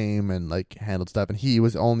came and, handled stuff, and he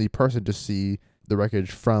was the only person to see the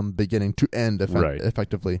wreckage from beginning to end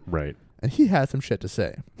effectively. Right. And he had some shit to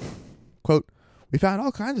say. Quote, we found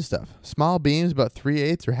all kinds of stuff. Small beams about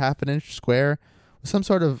 3/8 or half an inch square with some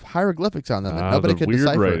sort of hieroglyphics on them that nobody could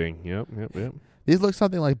decipher. Weird writing. Yep. These look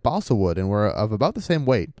something like balsa wood and were of about the same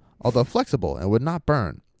weight, although flexible and would not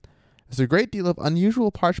burn. There's a great deal of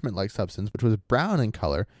unusual parchment-like substance which was brown in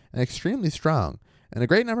color and extremely strong, and a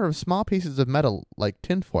great number of small pieces of metal like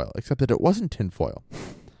tinfoil, except that it wasn't tinfoil.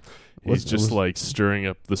 He's just stirring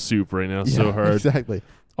up the soup right now so hard. Exactly.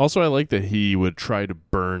 Also, I like that he would try to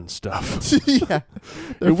burn stuff. Yeah.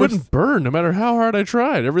 It wouldn't burn no matter how hard I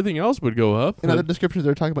tried. Everything else would go up. In other descriptions,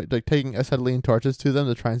 they're talking about taking acetylene torches to them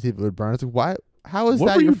to try and see if it would burn. It's like, why? How is what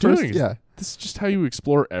that were your you first? doing? Yeah. This is just how you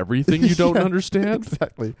explore everything you don't understand?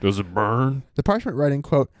 Exactly. Does it burn? The parchment writing,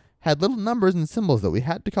 quote, had little numbers and symbols that we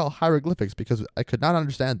had to call hieroglyphics because I could not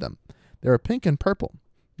understand them. They were pink and purple.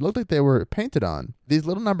 It looked like they were painted on. These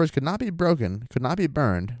little numbers could not be broken, could not be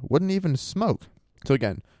burned, wouldn't even smoke. So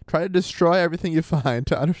again, try to destroy everything you find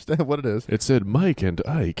to understand what it is. It said Mike and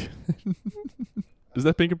Ike. Is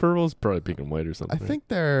that pink and purple? It's probably pink and white or something. I think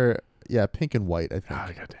they're, pink and white, I think. Oh,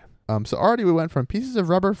 goddamn. So already we went from pieces of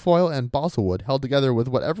rubber, foil, and balsa wood held together with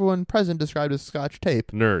what everyone present described as Scotch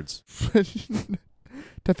tape Nerds.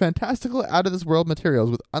 to fantastical, out-of-this-world materials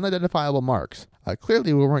with unidentifiable marks.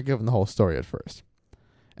 Clearly, we weren't given the whole story at first.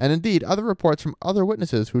 And indeed, other reports from other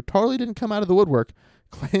witnesses who totally didn't come out of the woodwork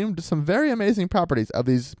claimed some very amazing properties of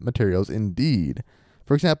these materials indeed.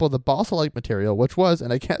 For example, the balsa-like material, which was,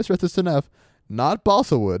 and I can't stress this enough, not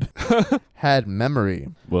balsa wood, had memory.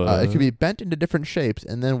 It could be bent into different shapes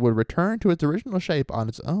and then would return to its original shape on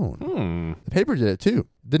its own. The paper did it too.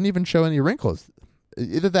 Didn't even show any wrinkles.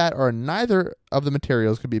 Either that or neither of the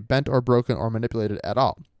materials could be bent or broken or manipulated at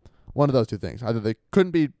all. One of those two things. Either they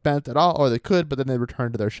couldn't be bent at all or they could, but then they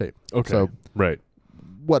returned to their shape. Okay. So, right.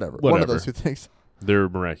 Whatever. One of those two things. They're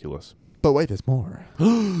miraculous. But wait, there's more.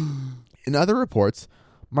 In other reports,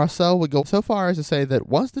 Marcel would go so far as to say that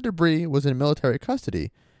once the debris was in military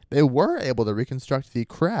custody, they were able to reconstruct the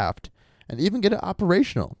craft and even get it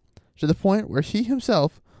operational, to the point where he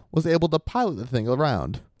himself was able to pilot the thing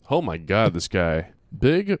around. Oh my God, this guy.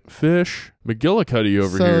 Big Fish McGillicuddy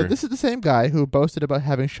over here. So this is the same guy who boasted about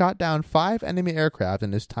having shot down 5 enemy aircraft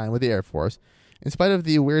in his time with the Air Force, in spite of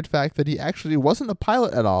the weird fact that he actually wasn't a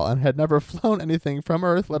pilot at all and had never flown anything from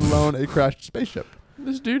Earth, let alone a crashed spaceship.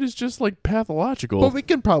 This dude is just like pathological. But we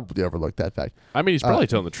can probably overlook that fact. I mean, he's probably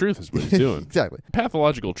telling the truth is what he's doing. Exactly.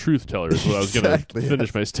 Pathological truth teller is what I was going Exactly, to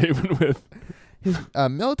finish my statement with. His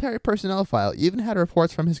military personnel file even had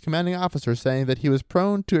reports from his commanding officer saying that he was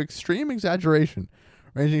prone to extreme exaggeration,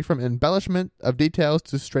 ranging from embellishment of details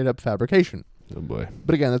to straight-up fabrication. Oh, boy.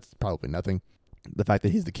 But again, that's probably nothing. The fact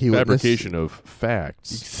that he's the key witness. Fabrication of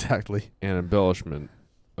facts. Exactly. And embellishment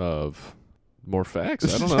of more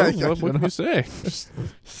facts. I don't Yeah, know. What can you say?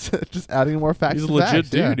 Just adding more facts. He's a to legit facts,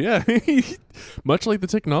 dude, yeah. Much like the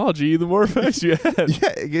technology, the more facts you add.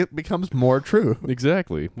 Yeah, it becomes more true.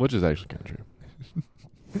 Exactly, which is actually kind of true.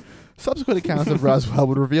 Subsequent accounts of Roswell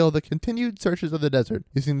would reveal the continued searches of the desert,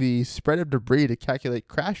 using the spread of debris to calculate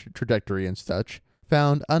crash trajectory and such,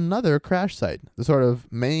 found another crash site, the sort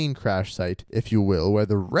of main crash site, if you will, where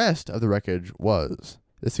the rest of the wreckage was.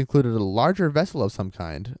 This included a larger vessel of some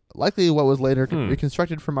kind, likely what was later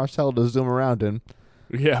reconstructed for Marcel to zoom around in.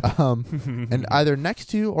 Yeah. And either next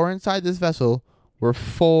to or inside this vessel were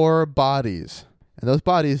 4 bodies. And those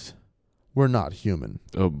bodies were not human.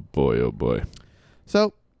 Oh, boy, oh, boy.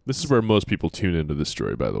 So... This is where most people tune into this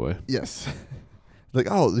story, by the way. Yes. Like,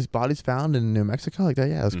 oh, these bodies found in New Mexico? Like that?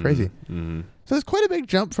 Yeah, that's crazy. Mm-hmm. So there's quite a big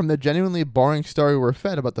jump from the genuinely boring story we're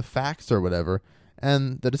fed about the facts or whatever,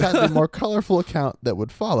 and the decidedly more colorful account that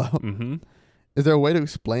would follow. Mm-hmm. Is there a way to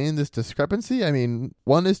explain this discrepancy? I mean,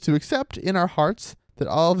 one is to accept in our hearts that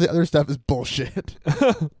all of the other stuff is bullshit.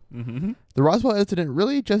 Mm-hmm. The Roswell incident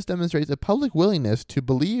really just demonstrates a public willingness to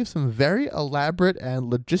believe some very elaborate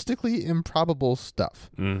and logistically improbable stuff.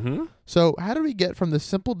 Mm-hmm. So how do we get from the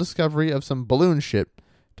simple discovery of some balloon shit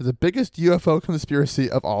to the biggest UFO conspiracy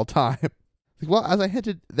of all time? Well, as I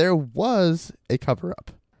hinted, there was a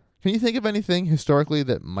cover-up. Can you think of anything historically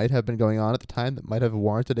that might have been going on at the time that might have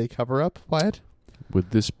warranted a cover-up, Wyatt?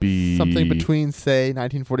 Would this be... Something between, say,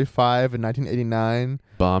 1945 and 1989?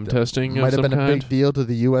 Bomb testing might of have some been kind? a big deal to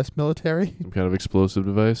the U.S. military? Some kind of explosive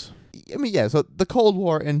device? I mean, yeah, so the Cold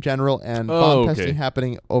War in general and Oh, bomb okay. testing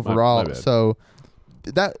happening overall. My bad. So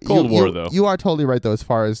that Cold War, though. You are totally right, though, as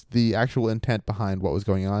far as the actual intent behind what was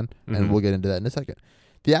going on, and Mhm. we'll get into that in a second.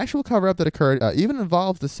 The actual cover-up that occurred even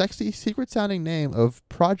involved the sexy, secret-sounding name of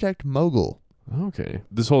Project Mogul. Okay.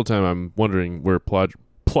 This whole time I'm wondering where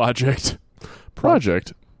Project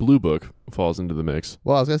Blue Book falls into the mix.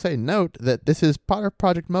 Well, I was going to say, note that this is part of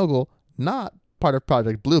Project Mogul, not part of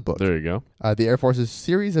Project Blue Book. There you go. The Air Force's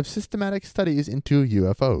series of systematic studies into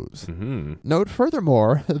UFOs. Mm-hmm. Note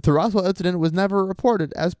furthermore, that the Roswell incident was never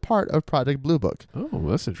reported as part of Project Blue Book. Oh,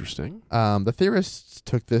 that's interesting. The theorists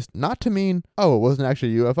took this not to mean, oh, it wasn't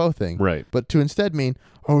actually a UFO thing. Right. But to instead mean,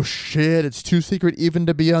 oh shit, it's too secret even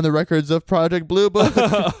to be on the records of Project Blue Book.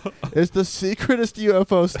 It's the secretest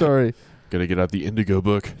UFO story. Gotta get out the Indigo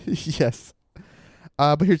book. Yes.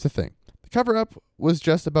 But here's the thing. The cover-up was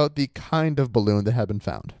just about the kind of balloon that had been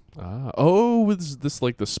found. Is this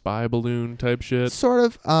like the spy balloon type shit? Sort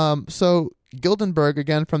of. So Gildenberg,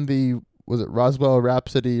 again from the, was it Roswell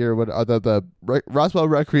Rhapsody or what? The Roswell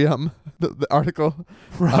Requiem, the article.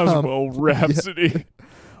 Roswell Rhapsody.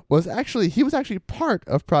 Yeah, he was actually part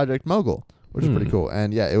of Project Mogul, which is pretty cool.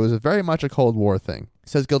 And yeah, it was very much a Cold War thing.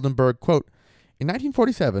 Says Gildenberg, quote, "In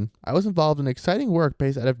 1947, I was involved in exciting work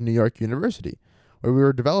based out of New York University, where we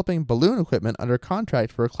were developing balloon equipment under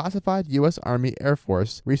contract for a classified U.S. Army Air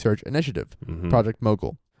Force research initiative, Project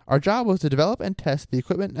Mogul. Our job was to develop and test the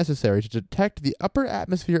equipment necessary to detect the upper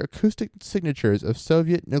atmosphere acoustic signatures of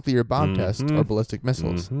Soviet nuclear bomb tests or ballistic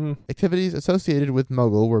missiles. Activities associated with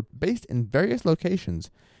Mogul were based in various locations,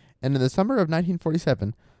 and in the summer of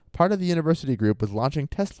 1947, part of the university group was launching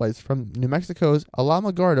test flights from New Mexico's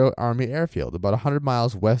Alamogordo Army Airfield, about 100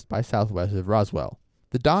 miles west by southwest of Roswell.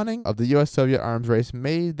 The dawning of the U.S.-Soviet arms race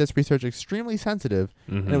made this research extremely sensitive,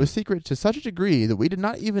 and it was secret to such a degree that we did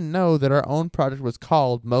not even know that our own project was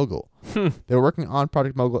called Mogul. They were working on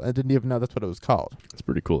Project Mogul and didn't even know that's what it was called. That's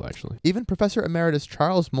pretty cool, actually. Even Professor Emeritus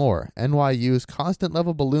Charles Moore, NYU's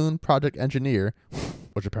constant-level balloon project engineer,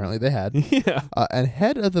 which apparently they had, and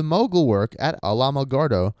head of the Mogul work at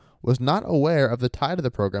Alamogordo, was not aware of the tie to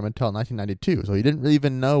the program until 1992, so he didn't really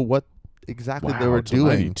even know what exactly they were until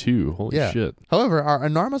doing. 92. Holy shit. However, our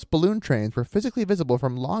enormous balloon trains were physically visible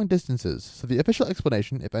from long distances, so the official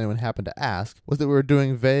explanation, if anyone happened to ask, was that we were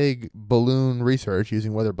doing vague balloon research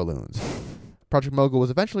using weather balloons. Project Mogul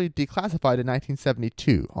was eventually declassified in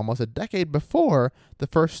 1972, almost a decade before the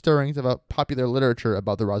first stirrings of popular literature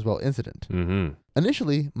about the Roswell incident.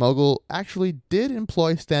 Initially, Mogul actually did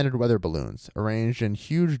employ standard weather balloons, arranged in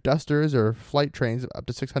huge dusters or flight trains up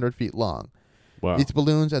to 600 feet long. Wow. These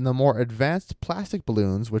balloons and the more advanced plastic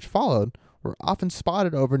balloons which followed were often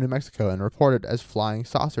spotted over New Mexico and reported as flying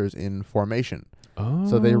saucers in formation. Oh.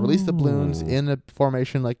 So they released the balloons in a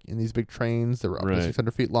formation, like in these big trains that were up to Right.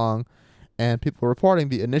 600 feet long, and people were reporting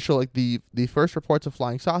the initial, like the first reports of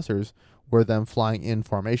flying saucers were them flying in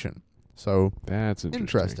formation. So That's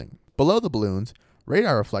interesting. Below the balloons,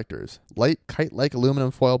 radar reflectors, light kite-like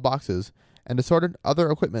aluminum foil boxes, and assorted other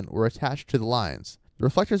equipment were attached to the lines. The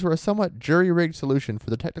reflectors were a somewhat jury-rigged solution for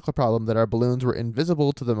the technical problem that our balloons were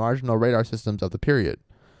invisible to the marginal radar systems of the period.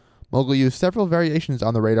 Mogul used several variations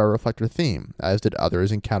on the radar reflector theme, as did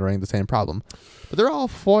others encountering the same problem, but they're all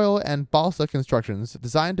foil and balsa constructions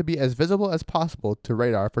designed to be as visible as possible to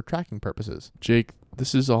radar for tracking purposes. Jake,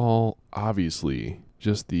 this is all obviously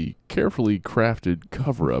just the carefully crafted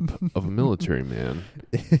cover-up of a military man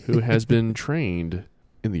who has been trained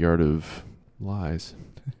in the art of lies.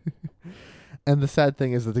 And the sad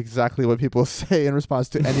thing is that's exactly what people say in response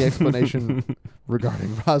to any explanation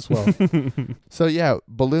regarding Roswell. So yeah,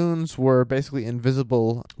 balloons were basically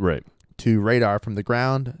invisible Right. to radar from the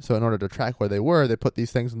ground. So in order to track where they were, they put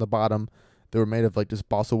these things on the bottom. They were made of like just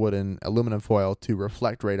balsa wood and aluminum foil to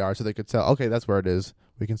reflect radar, so they could tell, okay, that's where it is.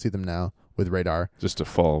 We can see them now with radar. Just to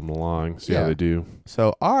follow them along, see Yeah. how they do.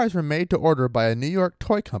 So ours were made to order by a New York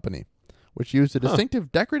toy company, which used a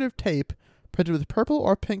distinctive decorative tape printed with purple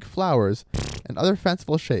or pink flowers and other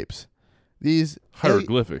fanciful shapes. These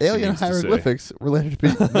Hieroglyphics, he alien means to say. hieroglyphics were later to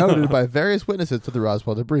be noted by various witnesses to the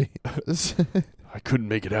Roswell debris. I couldn't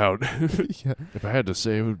make it out. Yeah. If I had to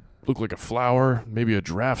say, it would look like a flower, maybe a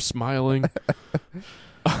giraffe smiling.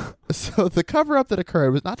 So the cover-up that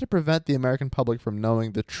occurred was not to prevent the American public from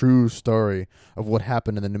knowing the true story of what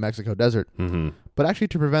happened in the New Mexico desert, but actually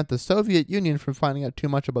to prevent the Soviet Union from finding out too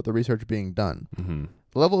much about the research being done.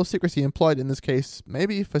 The level of secrecy employed in this case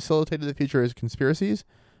maybe facilitated the future as conspiracies,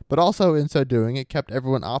 but also in so doing, it kept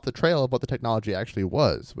everyone off the trail of what the technology actually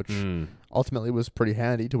was, which ultimately was pretty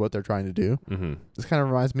handy to what they're trying to do. This kind of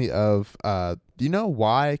reminds me of, do you know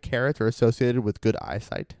why carrots are associated with good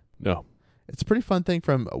eyesight? No. It's a pretty fun thing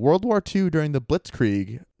from World War II during the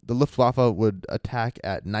Blitzkrieg. The Luftwaffe would attack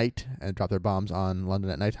at night and drop their bombs on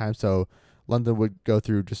London at nighttime, so London would go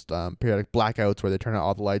through just periodic blackouts where they turn out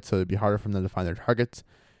all the lights so it'd be harder for them to find their targets.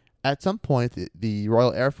 At some point, the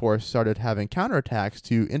Royal Air Force started having counterattacks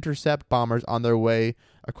to intercept bombers on their way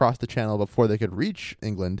across the channel before they could reach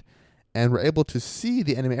England, and were able to see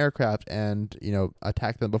the enemy aircraft and,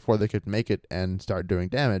 attack them before they could make it and start doing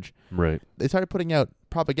damage. Right. They started putting out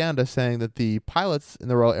propaganda saying that the pilots in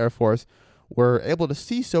the Royal Air Force were able to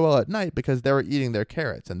see so well at night because they were eating their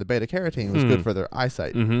carrots, and the beta-carotene was good for their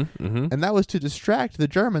eyesight. And that was to distract the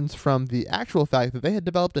Germans from the actual fact that they had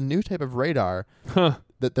developed a new type of radar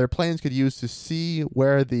that their planes could use to see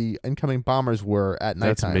where the incoming bombers were at nighttime.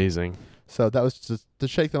 That's amazing. So that was just to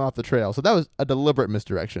shake them off the trail. So that was a deliberate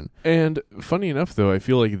misdirection. And funny enough, though, I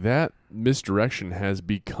feel like that misdirection has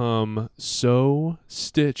become so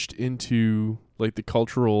stitched into like the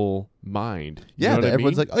cultural mind. You know what I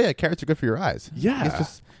everyone's mean? like, oh yeah, carrots are good for your eyes. Yeah. It's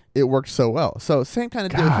just, it worked so well. So same kind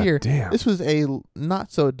of deal God here. damn. This was a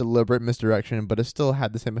not so deliberate misdirection, but it still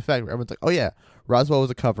had the same effect. Everyone's like, oh yeah, Roswell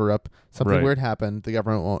was a cover-up. Something Right. weird happened. The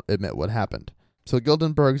government won't admit what happened. So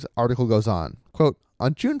Gildenberg's article goes on, quote,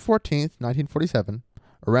 on June 14th, 1947,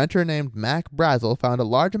 a rancher named Mac Brazel found a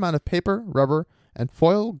large amount of paper, rubber, and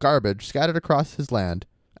foil garbage scattered across his land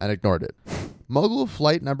and ignored it. Mogul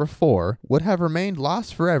Flight Number 4 would have remained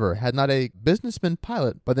lost forever had not a businessman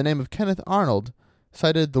pilot by the name of Kenneth Arnold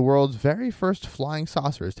sighted the world's very first flying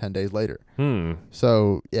saucers 10 days later.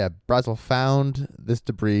 So, yeah, Brazel found this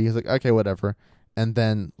debris. He's like, okay, whatever. And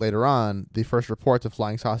then later on, the first reports of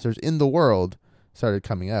flying saucers in the world started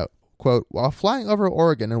coming out. Quote, while flying over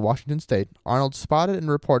Oregon and Washington State, Arnold spotted and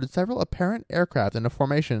reported several apparent aircraft in a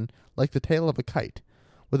formation like the tail of a kite,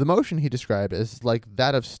 with a motion he described as like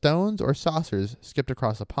that of stones or saucers skipped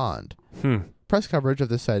across a pond. Press coverage of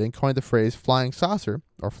this sighting coined the phrase flying saucer,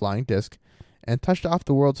 or flying disc, and touched off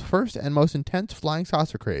the world's first and most intense flying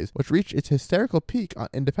saucer craze, which reached its hysterical peak on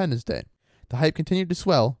Independence Day. The hype continued to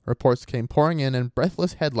swell, reports came pouring in, and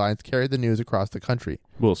breathless headlines carried the news across the country.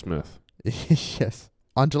 Will Smith. Yes.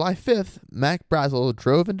 On July 5th, Mac Brazel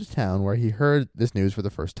drove into town where he heard this news for the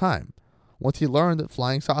first time. Once he learned that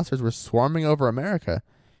flying saucers were swarming over America,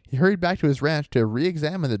 he hurried back to his ranch to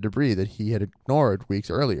re-examine the debris that he had ignored weeks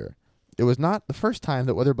earlier. It was not the first time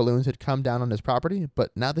that weather balloons had come down on his property,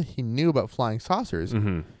 but now that he knew about flying saucers,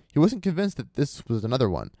 he wasn't convinced that this was another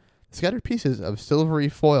one. The scattered pieces of silvery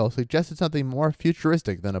foil suggested something more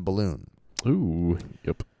futuristic than a balloon. Ooh,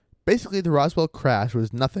 yep. Basically, the Roswell crash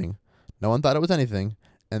was nothing. No one thought it was anything.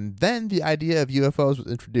 And then the idea of UFOs was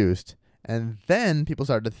introduced, And then people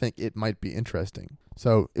started to think it might be interesting.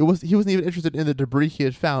 So he wasn't even interested in the debris he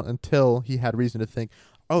had found until he had reason to think,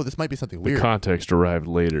 oh, this might be something The weird. context arrived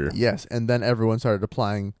later. Yes, and then everyone started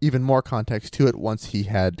applying even more context to it once he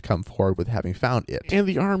had come forward with having found it. And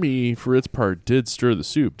the Army, for its part, did stir the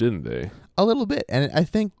soup, didn't they? A little bit. And I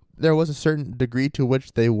think there was a certain degree to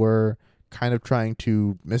which they were kind of trying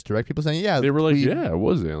to misdirect people, saying, yeah. They were like, yeah, it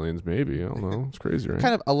was aliens, maybe. I don't know. It's crazy, right?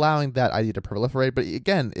 Kind of allowing that idea to proliferate. But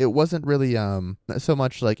again, it wasn't really so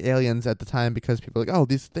much like aliens at the time, because people were like, oh,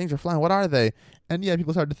 these things are flying. What are they? And yeah,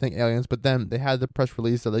 people started to think aliens, but then they had the press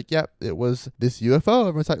release. They're like, yep, it was this UFO.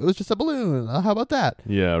 Everyone's like, it was just a balloon. How about that?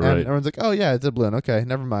 Yeah, And right. everyone's like, oh, yeah, it's a balloon. Okay,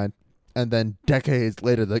 never mind. And then decades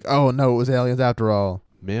later, they're like, oh, no, it was aliens after all.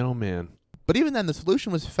 Man, oh, man. But even then, the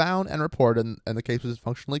solution was found and reported, and the case was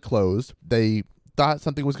functionally closed. They thought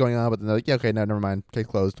something was going on, but then they're like, yeah, okay, no, never mind. Case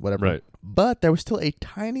closed, whatever. Right. But there was still a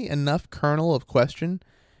tiny enough kernel of question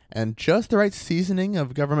and just the right seasoning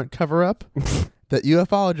of government cover-up that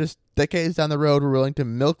ufologists decades down the road were willing to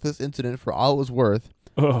milk this incident for all it was worth.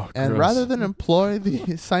 Oh, And gross. rather than employ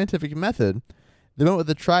the scientific method, they went with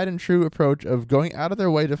the tried and true approach of going out of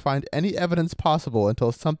their way to find any evidence possible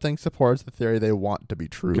until something supports the theory they want to be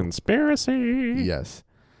true. Conspiracy. Yes.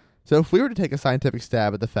 So if we were to take a scientific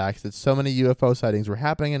stab at the facts that so many UFO sightings were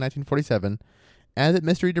happening in 1947, and that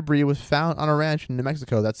mystery debris was found on a ranch in New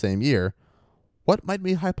Mexico that same year, what might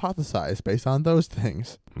we hypothesize based on those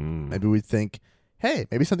things? Maybe we'd think, hey,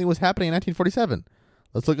 maybe something was happening in 1947.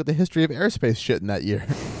 Let's look at the history of airspace shit in that year.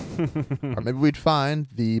 Or maybe we'd find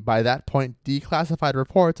the, by that point, declassified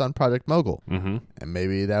reports on Project Mogul. Mm-hmm. And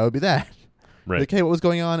maybe that would be that. Right. Okay, what was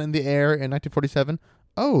going on in the air in 1947?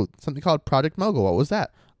 Oh, something called Project Mogul. What was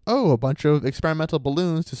that? Oh, a bunch of experimental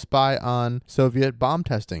balloons to spy on Soviet bomb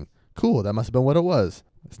testing. Cool, that must have been what it was.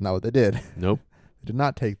 That's not what they did. Nope. They did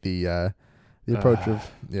not take the approach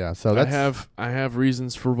of, yeah, so that's... I have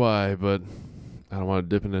reasons for why, but I don't want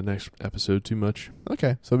to dip into the next episode too much.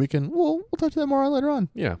 Okay, so we'll touch that more on later on.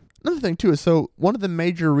 Yeah. Another thing, too, is so one of the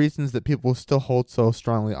major reasons that people still hold so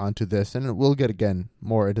strongly onto this, and we'll get again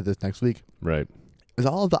more into this next week, Right. is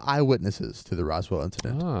all of the eyewitnesses to the Roswell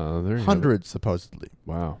incident. Ah, there you Hundreds, supposedly.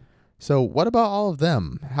 go. Wow. So what about all of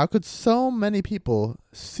them? How could so many people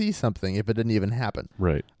see something if it didn't even happen?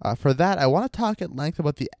 Right. For that, I want to talk at length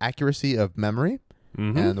about the accuracy of memory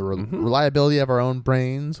Mm-hmm. and the reliability of our own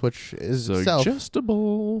brains, which is itself...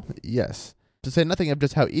 Suggestible. Yes. To say nothing of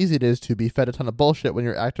just how easy it is to be fed a ton of bullshit when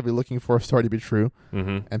you're actively looking for a story to be true,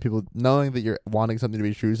 Mm-hmm. and people knowing that you're wanting something to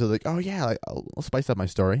be true, so they're like, oh yeah, like, I'll spice up my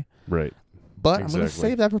story. Right. But I'm going to Exactly.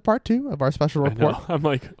 save that for part 2 of our special I report. know. I'm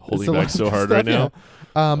like holding It's a back lot so of hard stuff, right now.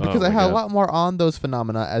 yeah. Because Oh I my have a God. lot more on those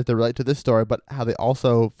phenomena as they relate to this story, but how they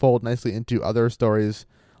also fold nicely into other stories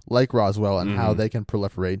like Roswell and how Mhm. they can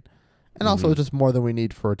proliferate. And also Mhm. just more than we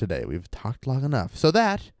need for today. We've talked long enough. So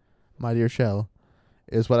that, my dear Shell,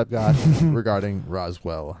 is what I've got regarding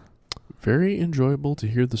Roswell. Very enjoyable to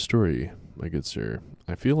hear the story, my good sir.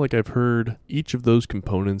 I feel like I've heard each of those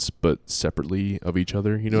components, but separately of each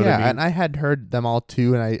other. You know what I mean? And I had heard them all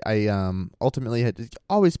too, and I ultimately had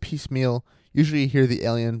always piecemeal. Usually you hear the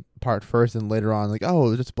alien part first, and later on, like, oh, it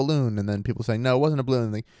was just a balloon, and then people saying, no, it wasn't a balloon,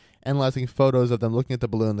 and like analyzing photos of them looking at the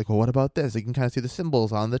balloon, like, well, what about this? You can kind of see the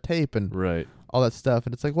symbols on the tape and Right. all that stuff,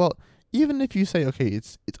 and it's like, well, even if you say, okay,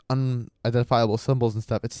 it's unidentifiable symbols and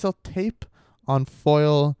stuff, it's still tape on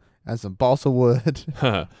foil and some balsa wood.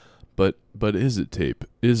 But is it tape?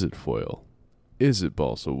 Is it foil? Is it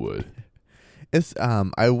balsa wood? It's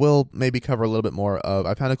I will maybe cover a little bit more of.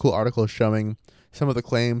 I found a cool article showing some of the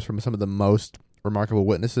claims from some of the most remarkable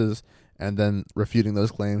witnesses, and then refuting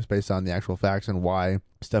those claims based on the actual facts and why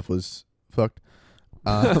stuff was fucked.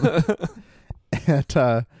 And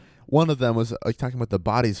one of them was like talking about the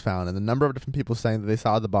bodies found and the number of different people saying that they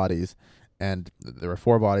saw the bodies, and there were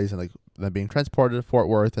 4 bodies, and like them being transported to Fort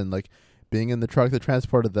Worth, and like being in the truck that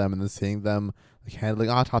transported them, and then seeing them like handling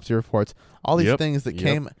autopsy reports, all these things that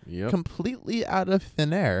came completely out of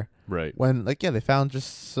thin air. Right. When like, yeah, they found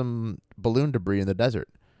just some balloon debris in the desert,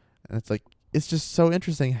 and it's like, it's just so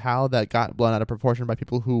interesting how that got blown out of proportion by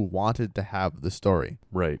people who wanted to have the story.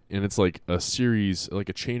 Right. And it's like a series, like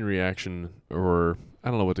a chain reaction, or I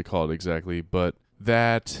don't know what to call it exactly, but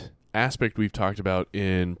that aspect we've talked about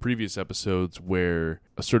in previous episodes, where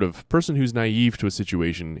a sort of person who's naive to a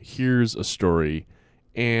situation hears a story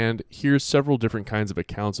and hears several different kinds of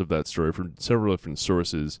accounts of that story from several different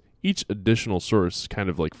sources. Each additional source kind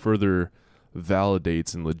of like further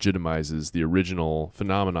validates and legitimizes the original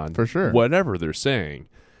phenomenon, For sure. whatever they're saying.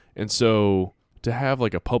 And so to have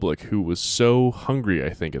like a public who was so hungry, I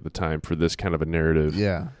think, at the time for this kind of a narrative,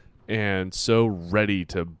 Yeah. and so ready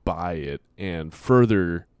to buy it and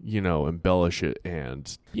further, embellish it and,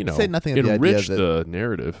 Say nothing of the idea enrich that- the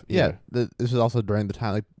narrative. Yeah, this is also during the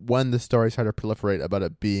time, like when the story started to proliferate about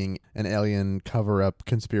it being an alien cover-up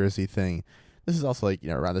conspiracy thing. This is also like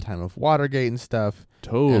around the time of Watergate and stuff.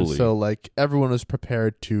 Totally. And so like everyone was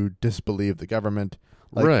prepared to disbelieve the government.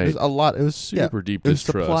 Like, Right. There's a lot. It was Super deep It was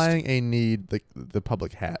distrust. supplying a need the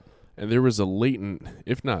public had. And there was a latent,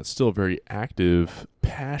 if not still very active,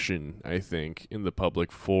 passion, I think, in the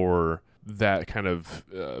public for that kind of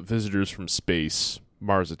visitors from space,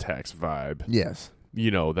 Mars attacks vibe. Yes.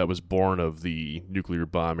 That was born of the nuclear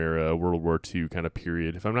bomb era, World War II kind of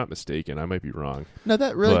period. If I'm not mistaken, I might be wrong. No,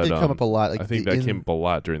 that really But, did come up a lot. Like I think that came up a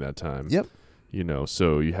lot during that time. Yep.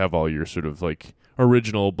 So you have all your sort of like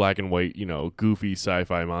original black and white, goofy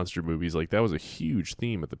sci-fi monster movies. Like that was a huge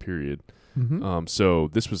theme at the period. Mm-hmm. So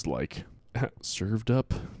this was like served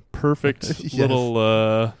up perfect Yes. little,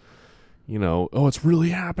 oh, it's really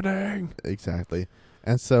happening. Exactly.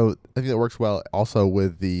 And so I think that works well also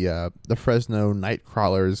with the Fresno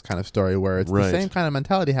Nightcrawlers kind of story where it's Right. the same kind of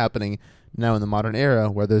mentality happening now in the modern era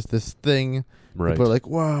where there's this thing. Right. People are like,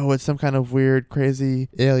 whoa, it's some kind of weird, crazy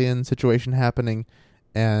alien situation happening.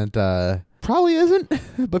 And probably isn't,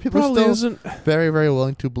 but people Probably are still isn't. very, very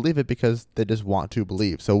willing to believe it because they just want to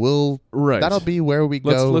believe. So Right. that'll be where we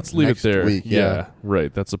go Let's leave it next there. week. Yeah.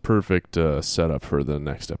 Right. That's a perfect setup for the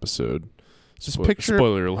next episode. Just picture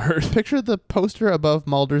spoiler alert. Picture the poster above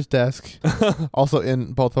Mulder's desk, also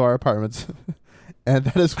in both of our apartments. And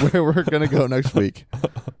that is where we're going to go next week.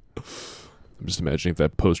 I'm just imagining if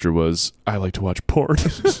that poster was, I like to watch porn.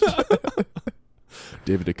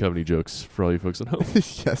 David Duchovny jokes for all you folks at home.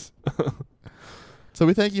 Yes. So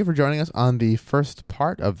we thank you for joining us on the first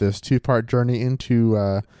part of this 2-part journey into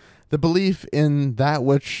the belief in that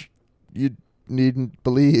which you needn't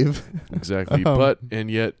believe. Exactly.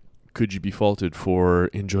 And yet, could you be faulted for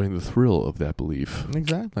enjoying the thrill of that belief?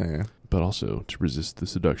 Exactly. But also to resist the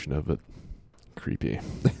seduction of it. Creepy.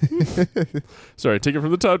 Sorry, take it from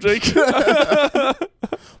the top, Jake.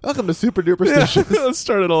 Welcome to Super Duper Stitious. Let's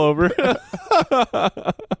start it all over.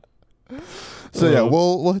 So yeah,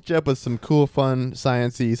 we'll hit you up with some cool, fun,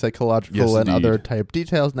 sciencey, psychological, Yes, and indeed. other type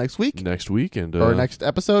details next week. Next week and Or next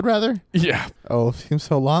episode, rather. Yeah. Oh, it seems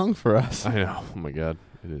so long for us. I know. Oh my god,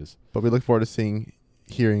 it is. But we look forward to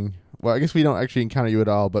hearing. Well, I guess we don't actually encounter you at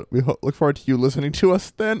all, but we look forward to you listening to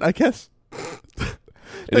us then, I guess.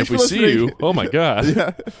 And if we see you, oh my god.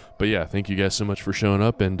 Yeah. But yeah, thank you guys so much for showing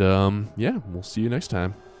up, and yeah, we'll see you next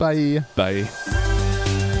time. Bye. Bye.